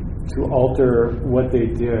way to alter what they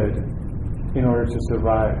did in order to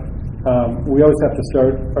survive. We always have to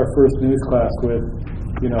start our first news class with,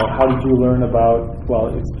 how did you learn about,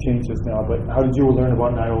 well, it's changed this now, but how did you learn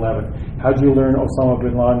about 9/11? How did you learn Osama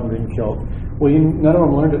bin Laden being killed? Well, none of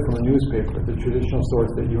them learned it from a newspaper, the traditional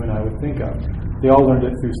source that you and I would think of. They all learned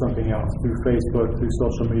it through something else, through Facebook, through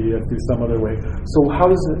social media, through some other way. So why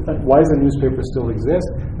does a newspaper still exist?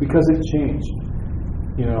 Because it changed.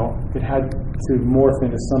 It had to morph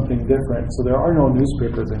into something different. So there are no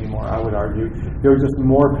newspapers anymore, I would argue. There are just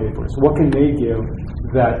more papers. What can they give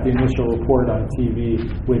that the initial report on TV,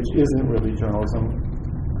 which isn't really journalism,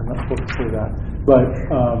 I'm not supposed to say that, but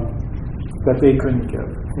that they couldn't give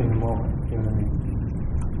in the moment? You know what I mean?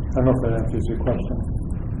 I don't know if that answers your question.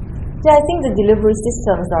 Yeah, I think the delivery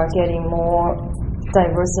systems are getting more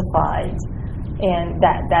diversified, and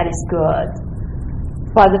that is good.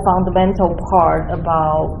 But the fundamental part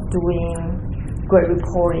about doing great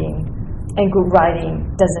reporting and good writing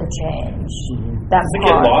doesn't change. Mm-hmm. That Does it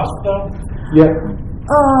part. get lost, though? Yeah.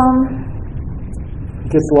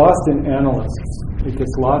 It gets lost in analysts. It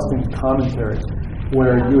gets lost in commentaries,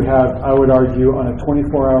 where you have, I would argue, on a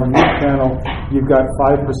 24-hour news channel, you've got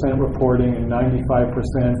 5% reporting and 95%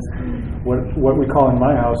 what we call in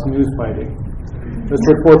my house news fighting. Let's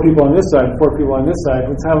put 4 people on this side, 4 people on this side.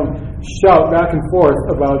 Let's have them shout back and forth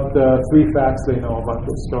about the 3 facts they know about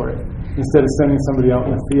this story, instead of sending somebody out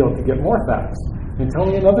in the field to get more facts and tell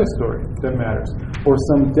me another story that matters, or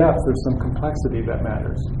some depth or some complexity that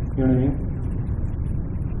matters. You know what I mean?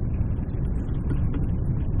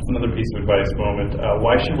 Another piece of advice moment.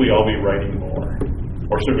 Why should we all be writing more?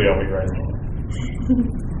 Or should we all be writing more?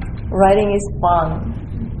 Writing is fun.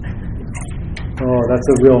 Oh, that's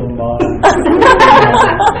a real mom.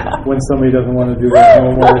 When somebody doesn't want to do their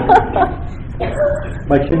homework.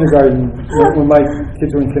 My kindergarten, when my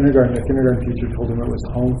kids were in kindergarten, the kindergarten teacher told them it was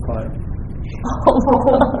home fun.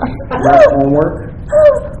 Not homework.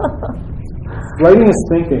 Writing is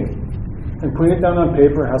thinking. And putting it down on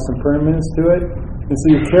paper has some permanence to it. And so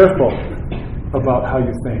you're careful about how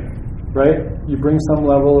you think, right? You bring some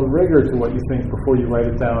level of rigor to what you think before you write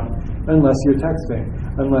it down, unless you're texting,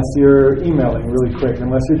 unless you're emailing really quick,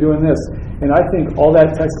 unless you're doing this. And I think all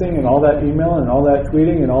that texting and all that email and all that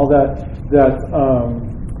tweeting and all that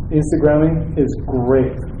Instagramming is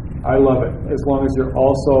great. I love it, as long as you're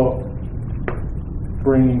also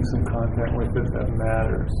bringing some content with it that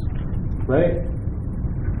matters, right?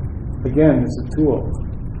 again, it's a tool.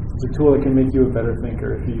 It's a tool that can make you a better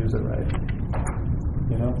thinker if you use it right.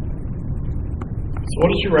 You know? So what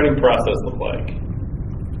does your writing process look like?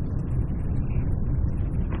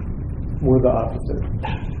 We're the opposite.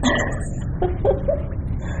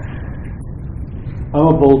 I'm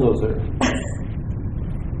a bulldozer.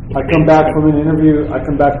 I come back from an interview, I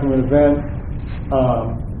come back from an event,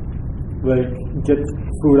 get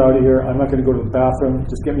food out of here. I'm not going to go to the bathroom.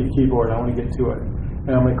 Just get me a keyboard. I want to get to it.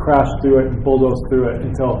 And I'm going to crash through it and bulldoze through it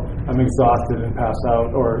until I'm exhausted and pass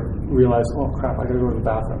out or realize, oh crap, I got to go to the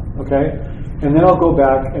bathroom. Okay? And then I'll go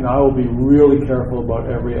back and I will be really careful about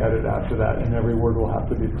every edit after that, and every word will have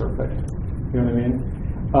to be perfect. You know what I mean?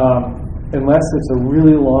 Unless it's a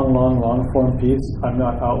really long form piece, I'm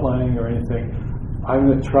not outlining or anything. I'm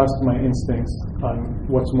going to trust my instincts on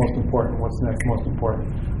what's most important, what's next most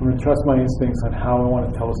important. I'm going to trust my instincts on how I want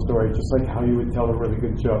to tell a story, just like how you would tell a really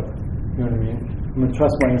good joke. You know what I mean? I'm going to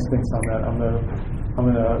trust my instincts on that. I'm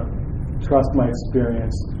going to trust my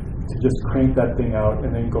experience to just crank that thing out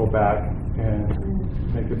and then go back and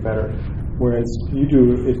make it better. Whereas you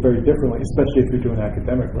do it very differently, especially if you're doing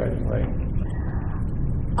academic writing, right?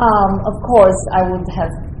 Of course, I would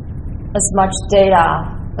have as much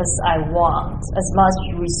data as I want, as much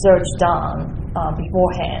research done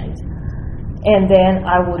beforehand, and then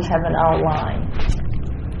I would have an outline,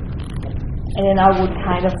 and then I would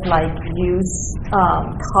kind of like use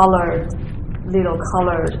little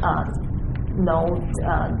colored note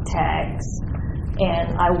tags,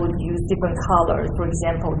 and I would use different colors. For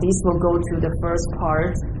example, this will go to the first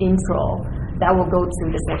part, intro, that will go to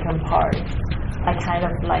the second part. I kind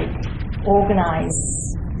of like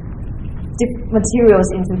organize materials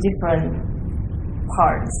into different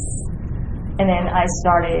parts, and then I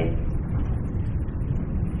started,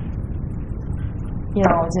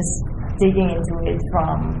 just digging into it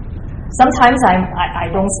from. Sometimes I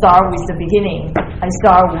don't start with the beginning. I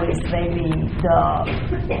start with maybe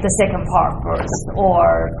the second part first,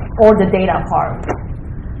 or the data part.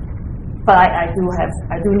 But I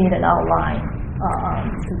do need an outline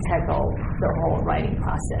to tackle the whole writing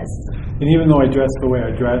process. And even though I dress the way I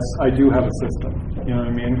dress, I do have a system. You know what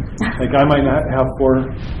I mean? Like I might not have 4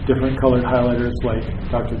 different colored highlighters like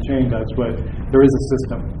Dr. Chang does, but there is a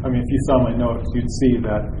system. I mean, if you saw my notes, you'd see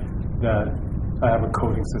that I have a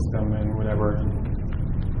coding system and whatever.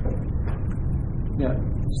 Yeah,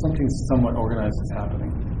 something somewhat organized is happening.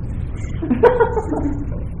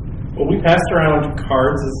 Well, we passed around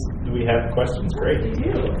cards. Do we have questions? Great. We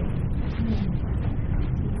do.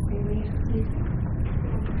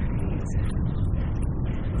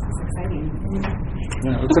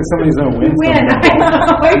 Yeah, it looks like somebody's going to win.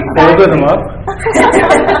 Folded them up.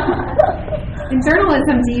 In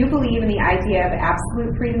journalism, do you believe in the idea of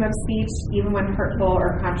absolute freedom of speech, even when hurtful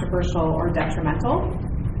or controversial or detrimental?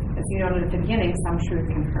 As you noted at the beginning, some truth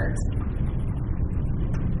can hurt.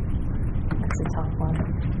 That's a tough one.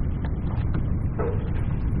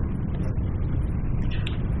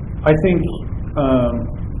 I think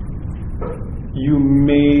you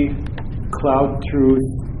may cloud truth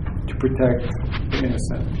to protect the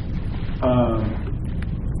innocent.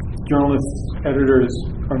 Journalists, editors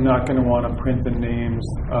are not going to want to print the names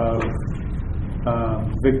of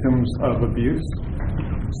victims of abuse,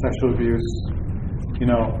 sexual abuse.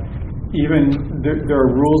 Even there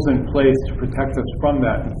are rules in place to protect us from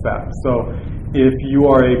that, in fact. So if you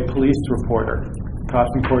are a police reporter,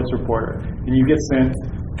 cops and courts reporter, and you get sent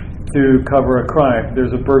to cover a crime,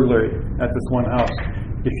 there's a burglary at this one house.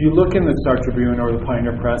 If you look in the Star Tribune or the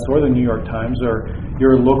Pioneer Press or the New York Times or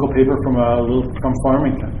your local paper from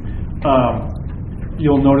Farmington,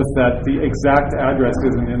 you'll notice that the exact address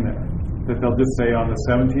isn't in there. That they'll just say on the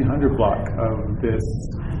 1700 block of this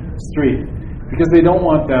street, because they don't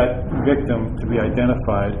want that victim to be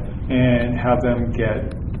identified and have them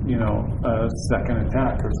get, a second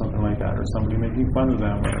attack or something like that, or somebody making fun of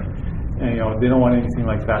them, and they don't want anything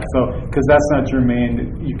like that. So, because that's not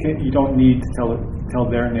germane, you don't need to tell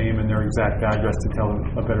their name and their exact address to tell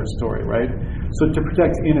a better story, right? So to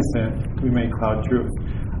protect innocent, we may cloud truth.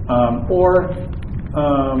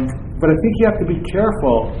 But I think you have to be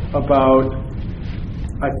careful about,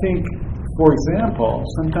 I think, for example,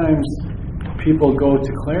 sometimes people go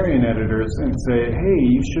to Clarion editors and say, hey,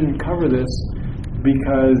 you shouldn't cover this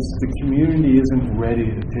because the community isn't ready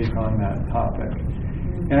to take on that topic.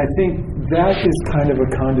 And I think that is kind of a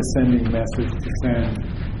condescending message to send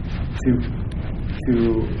to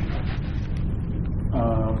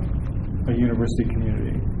a university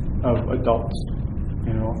community of adults.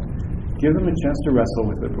 Give them a chance to wrestle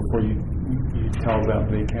with it before you tell them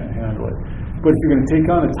they can't handle it. But if you're going to take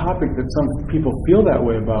on a topic that some people feel that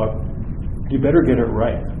way about, you better get it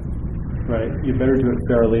right. right? You better do it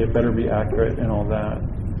fairly. It better be accurate and all that.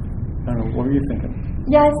 I don't know. What were you thinking?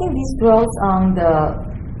 Yeah, I think this dwells on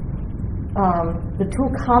the two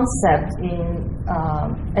concepts in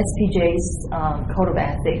SPJ's Code of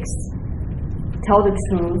Ethics: tell the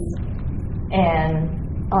truth and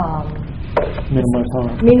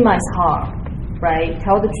minimize harm, right?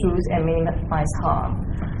 Tell the truth and minimize harm.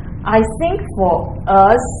 I think for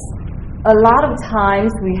us, a lot of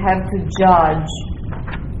times we have to judge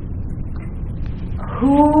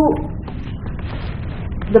who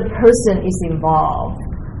the person is involved.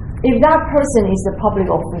 If that person is a public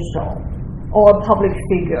official or a public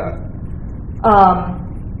figure,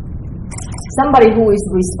 somebody who is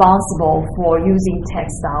responsible for using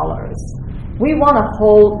tax dollars, we want to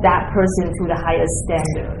hold that person to the highest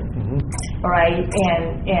standard, all right?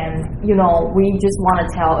 And we just want to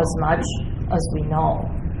tell as much as we know.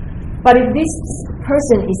 But if this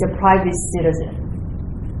person is a private citizen,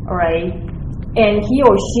 all right, and he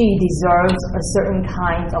or she deserves a certain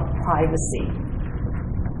kind of privacy,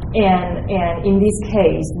 and in this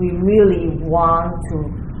case, we really want to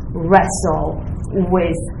wrestle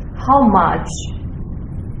with how much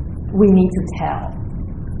we need to tell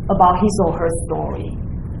about his or her story,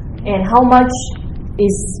 and how much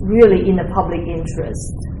is really in the public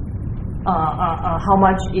interest, how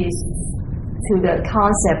much is to the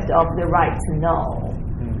concept of the right to know.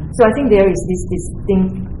 So I think there is this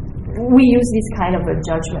distinct, we use this kind of a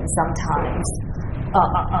judgment sometimes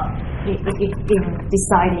in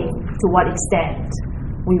deciding to what extent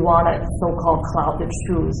we want to so-called cloud the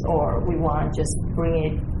truth, or we want to just bring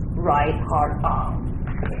it right hard on.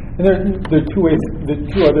 And there are two ways. The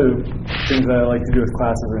two other things that I like to do with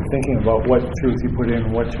classes are thinking about what truth you put in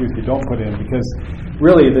and what truth you don't put in, because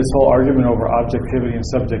really this whole argument over objectivity and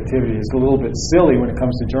subjectivity is a little bit silly when it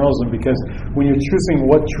comes to journalism, because when you're choosing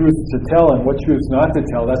what truth to tell and what truth not to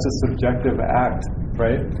tell, that's a subjective act,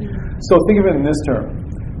 right? So think of it in this term.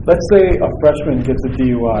 Let's say a freshman gets a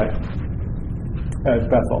DUI at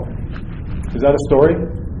Bethel. Is that a story?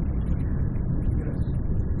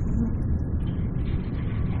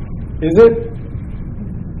 Is it?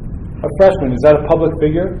 A freshman, is that a public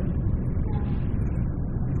figure?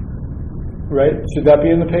 Right? Should that be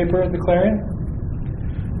in the paper at the Clarion?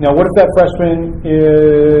 Now, what if that freshman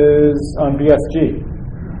is on BSG?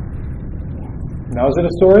 Now, is it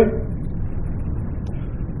a story?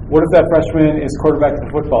 What if that freshman is quarterback of the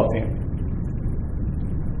football team?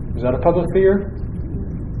 Is that a public figure?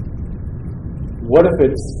 What if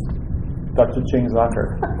it's Dr. Ching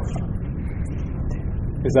Zucker?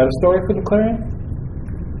 Is that a story for the Clarion?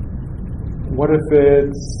 What if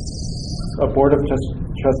it's a board of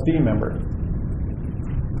trustee member?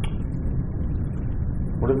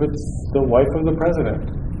 What if it's the wife of the president?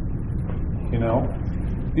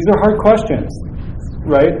 These are hard questions,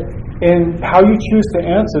 right? And how you choose to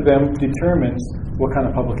answer them determines what kind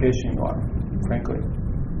of publication you are, frankly.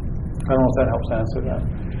 I don't know if that helps answer that.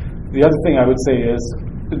 The other thing I would say is,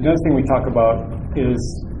 the other thing we talk about is,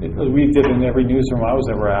 we did in every newsroom I was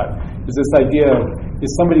ever at, is this idea of, is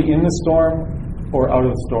somebody in the storm or out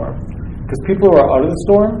of the storm? Because people who are out of the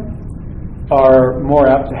storm are more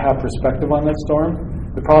apt to have perspective on that storm.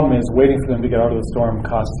 The problem is waiting for them to get out of the storm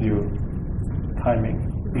costs you timing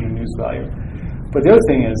and news value. But the other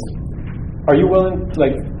thing is, are you willing,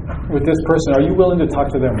 like with this person, are you willing to talk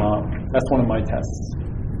to their mom? That's one of my tests.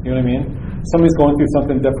 You know what I mean? Somebody's going through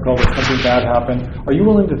something difficult or something bad happened. Are you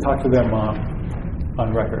willing to talk to their mom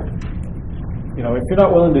on record? If you're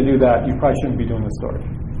not willing to do that, you probably shouldn't be doing the story.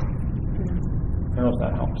 I don't know if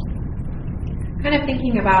that helps. Kind of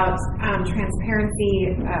thinking about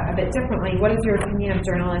transparency a bit differently, what is your opinion of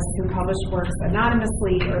journalists who publish works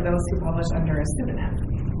anonymously or those who publish under a pseudonym?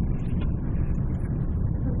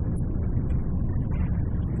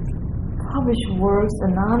 Publish works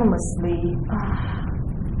anonymously.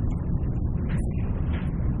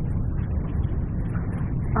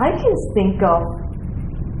 I can think of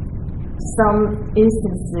some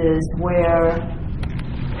instances where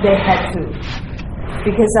they had to,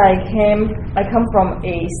 because I come from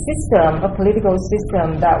a political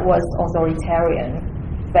system that was authoritarian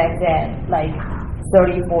back then, like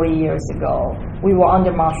 30, 40 years ago. We were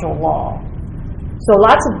under martial law. So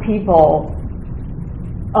lots of people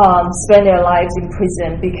spend their lives in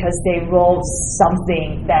prison because they wrote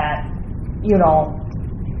something that,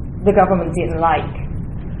 the government didn't like.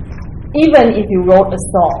 Even if you wrote a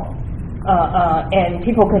song, and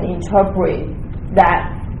people can interpret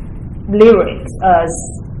that lyrics as,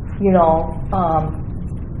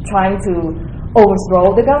 trying to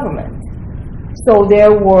overthrow the government. So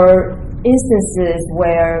there were instances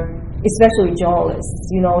where, especially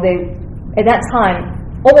journalists, at that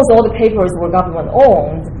time, almost all the papers were government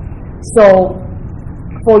owned. So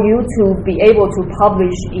for you to be able to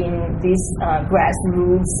publish in this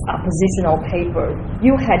grassroots oppositional paper,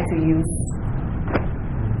 you had to use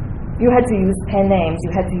pen names,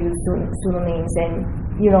 you had to use pseudonyms, and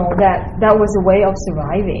that was a way of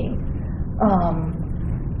surviving.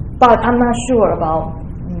 But I'm not sure about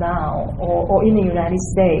now or in the United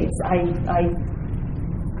States.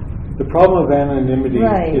 The problem of anonymity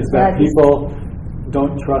is that people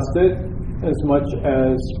don't trust it as much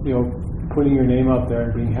as putting your name out there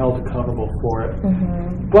and being held accountable for it.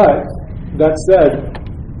 Mm-hmm. But that said,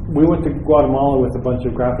 we went to Guatemala with a bunch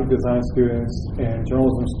of graphic design students and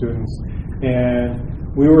journalism students, and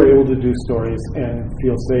we were able to do stories and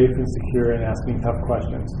feel safe and secure and asking tough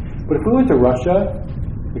questions. But if we went to Russia,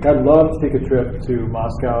 I'd love to take a trip to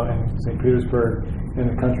Moscow and St. Petersburg and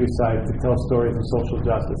the countryside to tell stories of social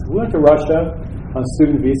justice. If we went to Russia on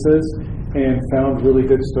student visas and found really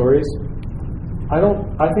good stories, I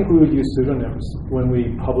think we would use pseudonyms when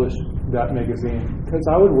we published that magazine, because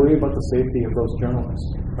I would worry about the safety of those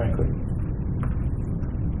journalists, frankly.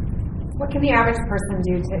 What can the average person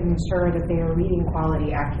do to ensure that they are reading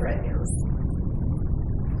quality, accurate news?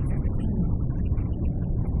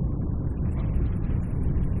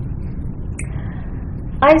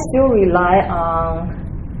 I still rely on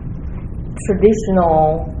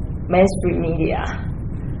traditional mainstream media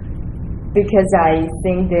because I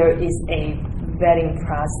think there is a vetting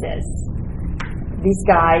process. These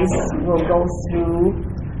guys will go through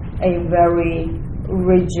a very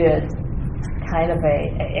rigid kind of a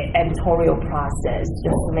editorial process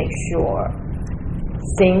just to make sure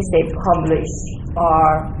things they publish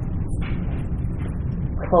are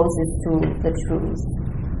closest to the truth.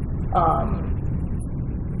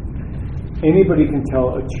 Anybody can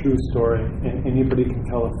tell a true story, and anybody can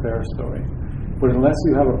tell a fair story. But unless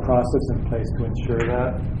you have a process in place to ensure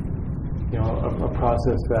that, a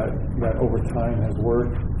process that over time has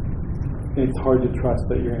worked, it's hard to trust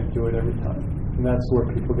that you're going to do it every time. And that's where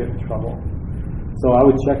people get in trouble. So I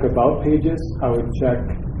would check about pages. I would check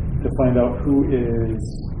to find out who is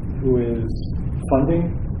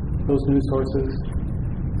funding those news sources.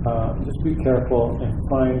 Just be careful and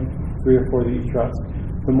find 3 or 4 that you trust.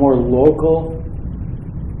 The more local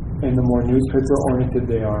and the more newspaper-oriented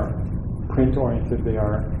they are, print-oriented they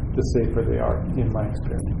are, the safer they are, in my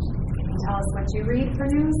experience. Can you tell us what you read for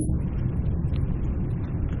news?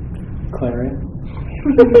 Clarion.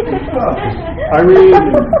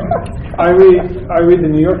 I read the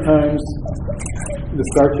New York Times, the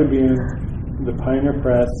Star Tribune, the Pioneer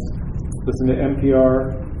Press, listen to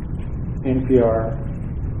NPR,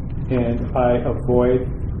 and I avoid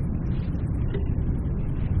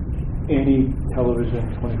any television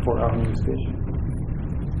 24-hour news station.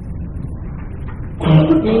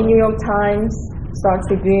 The New York Times, Star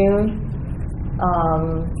Tribune,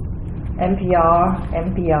 NPR,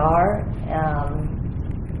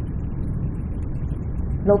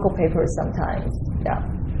 local papers sometimes, yeah.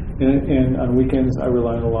 And on weekends, I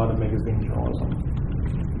rely on a lot of magazine journalism.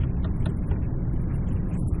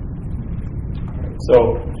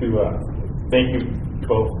 So, thank you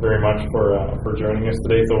both very much for joining us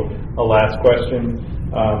today. So, a last question,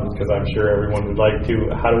 because I'm sure everyone would like to.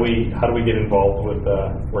 How do we get involved with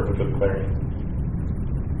working for the Clarion?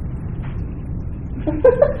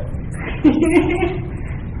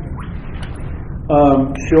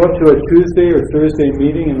 Show up to a Tuesday or Thursday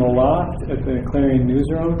meeting in the loft at the Clarion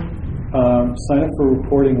newsroom. Sign up for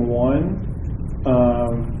reporting 1.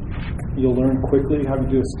 You'll learn quickly how to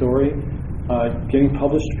do a story. Getting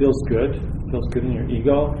published feels good in your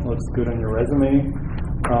ego, looks good on your resume,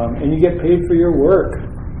 and you get paid for your work,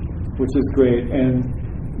 which is great. And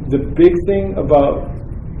the big thing about,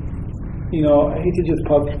 I hate to just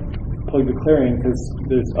plug the Clarion because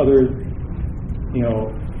there's other,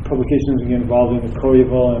 publications we get involved in, with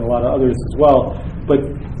Coeville and a lot of others as well. But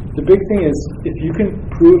the big thing is, if you can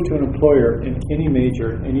prove to an employer in any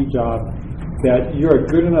major, any job, that you're a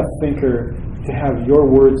good enough thinker to have your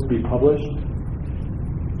words be published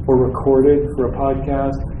or recorded for a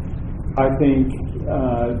podcast, I think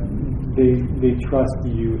they trust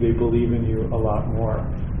you, they believe in you a lot more.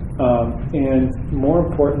 And more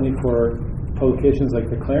importantly, for publications like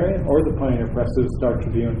the Clarion or the Pioneer Press or the Star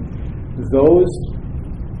Tribune, those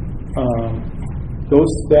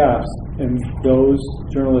staffs and those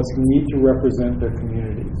journalists need to represent their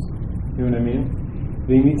communities. You know what I mean?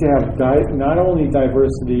 They need to have not only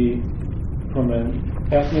diversity from an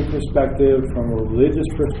ethnic perspective, from a religious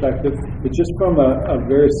perspective, but just from a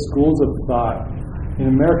various schools of thought. In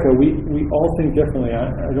America, we all think differently.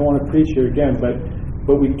 I don't want to preach here again,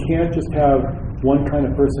 but we can't just have one kind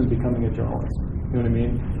of person becoming a journalist. You know what I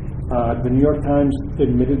mean? The New York Times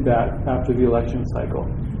admitted that after the election cycle,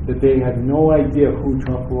 that they had no idea who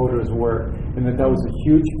Trump voters were, and that was a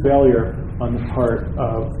huge failure on the part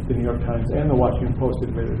of the New York Times, and the Washington Post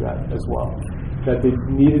admitted that as well, that they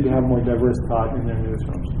needed to have more diverse thought in their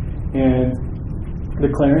newsrooms. And the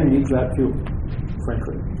Clarion needs that too,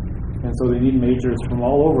 frankly. And so they need majors from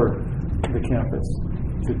all over the campus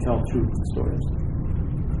to tell truth stories.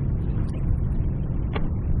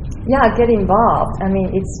 Yeah, get involved. I mean,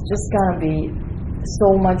 it's just going to be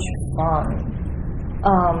so much fun.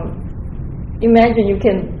 Imagine you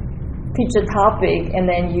can pitch a topic and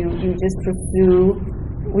then you just pursue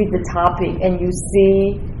with the topic and you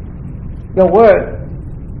see your work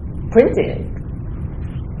printed.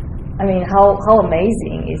 I mean, how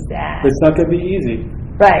amazing is that? It's not going to be easy.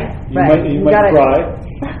 Right, You might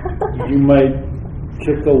cry. You might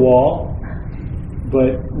kick the wall.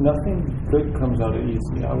 But nothing good comes out of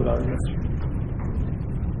easy, I would argue.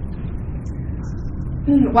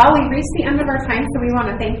 Well, we've reached the end of our time, so we want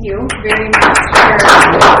to thank you very much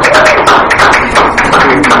for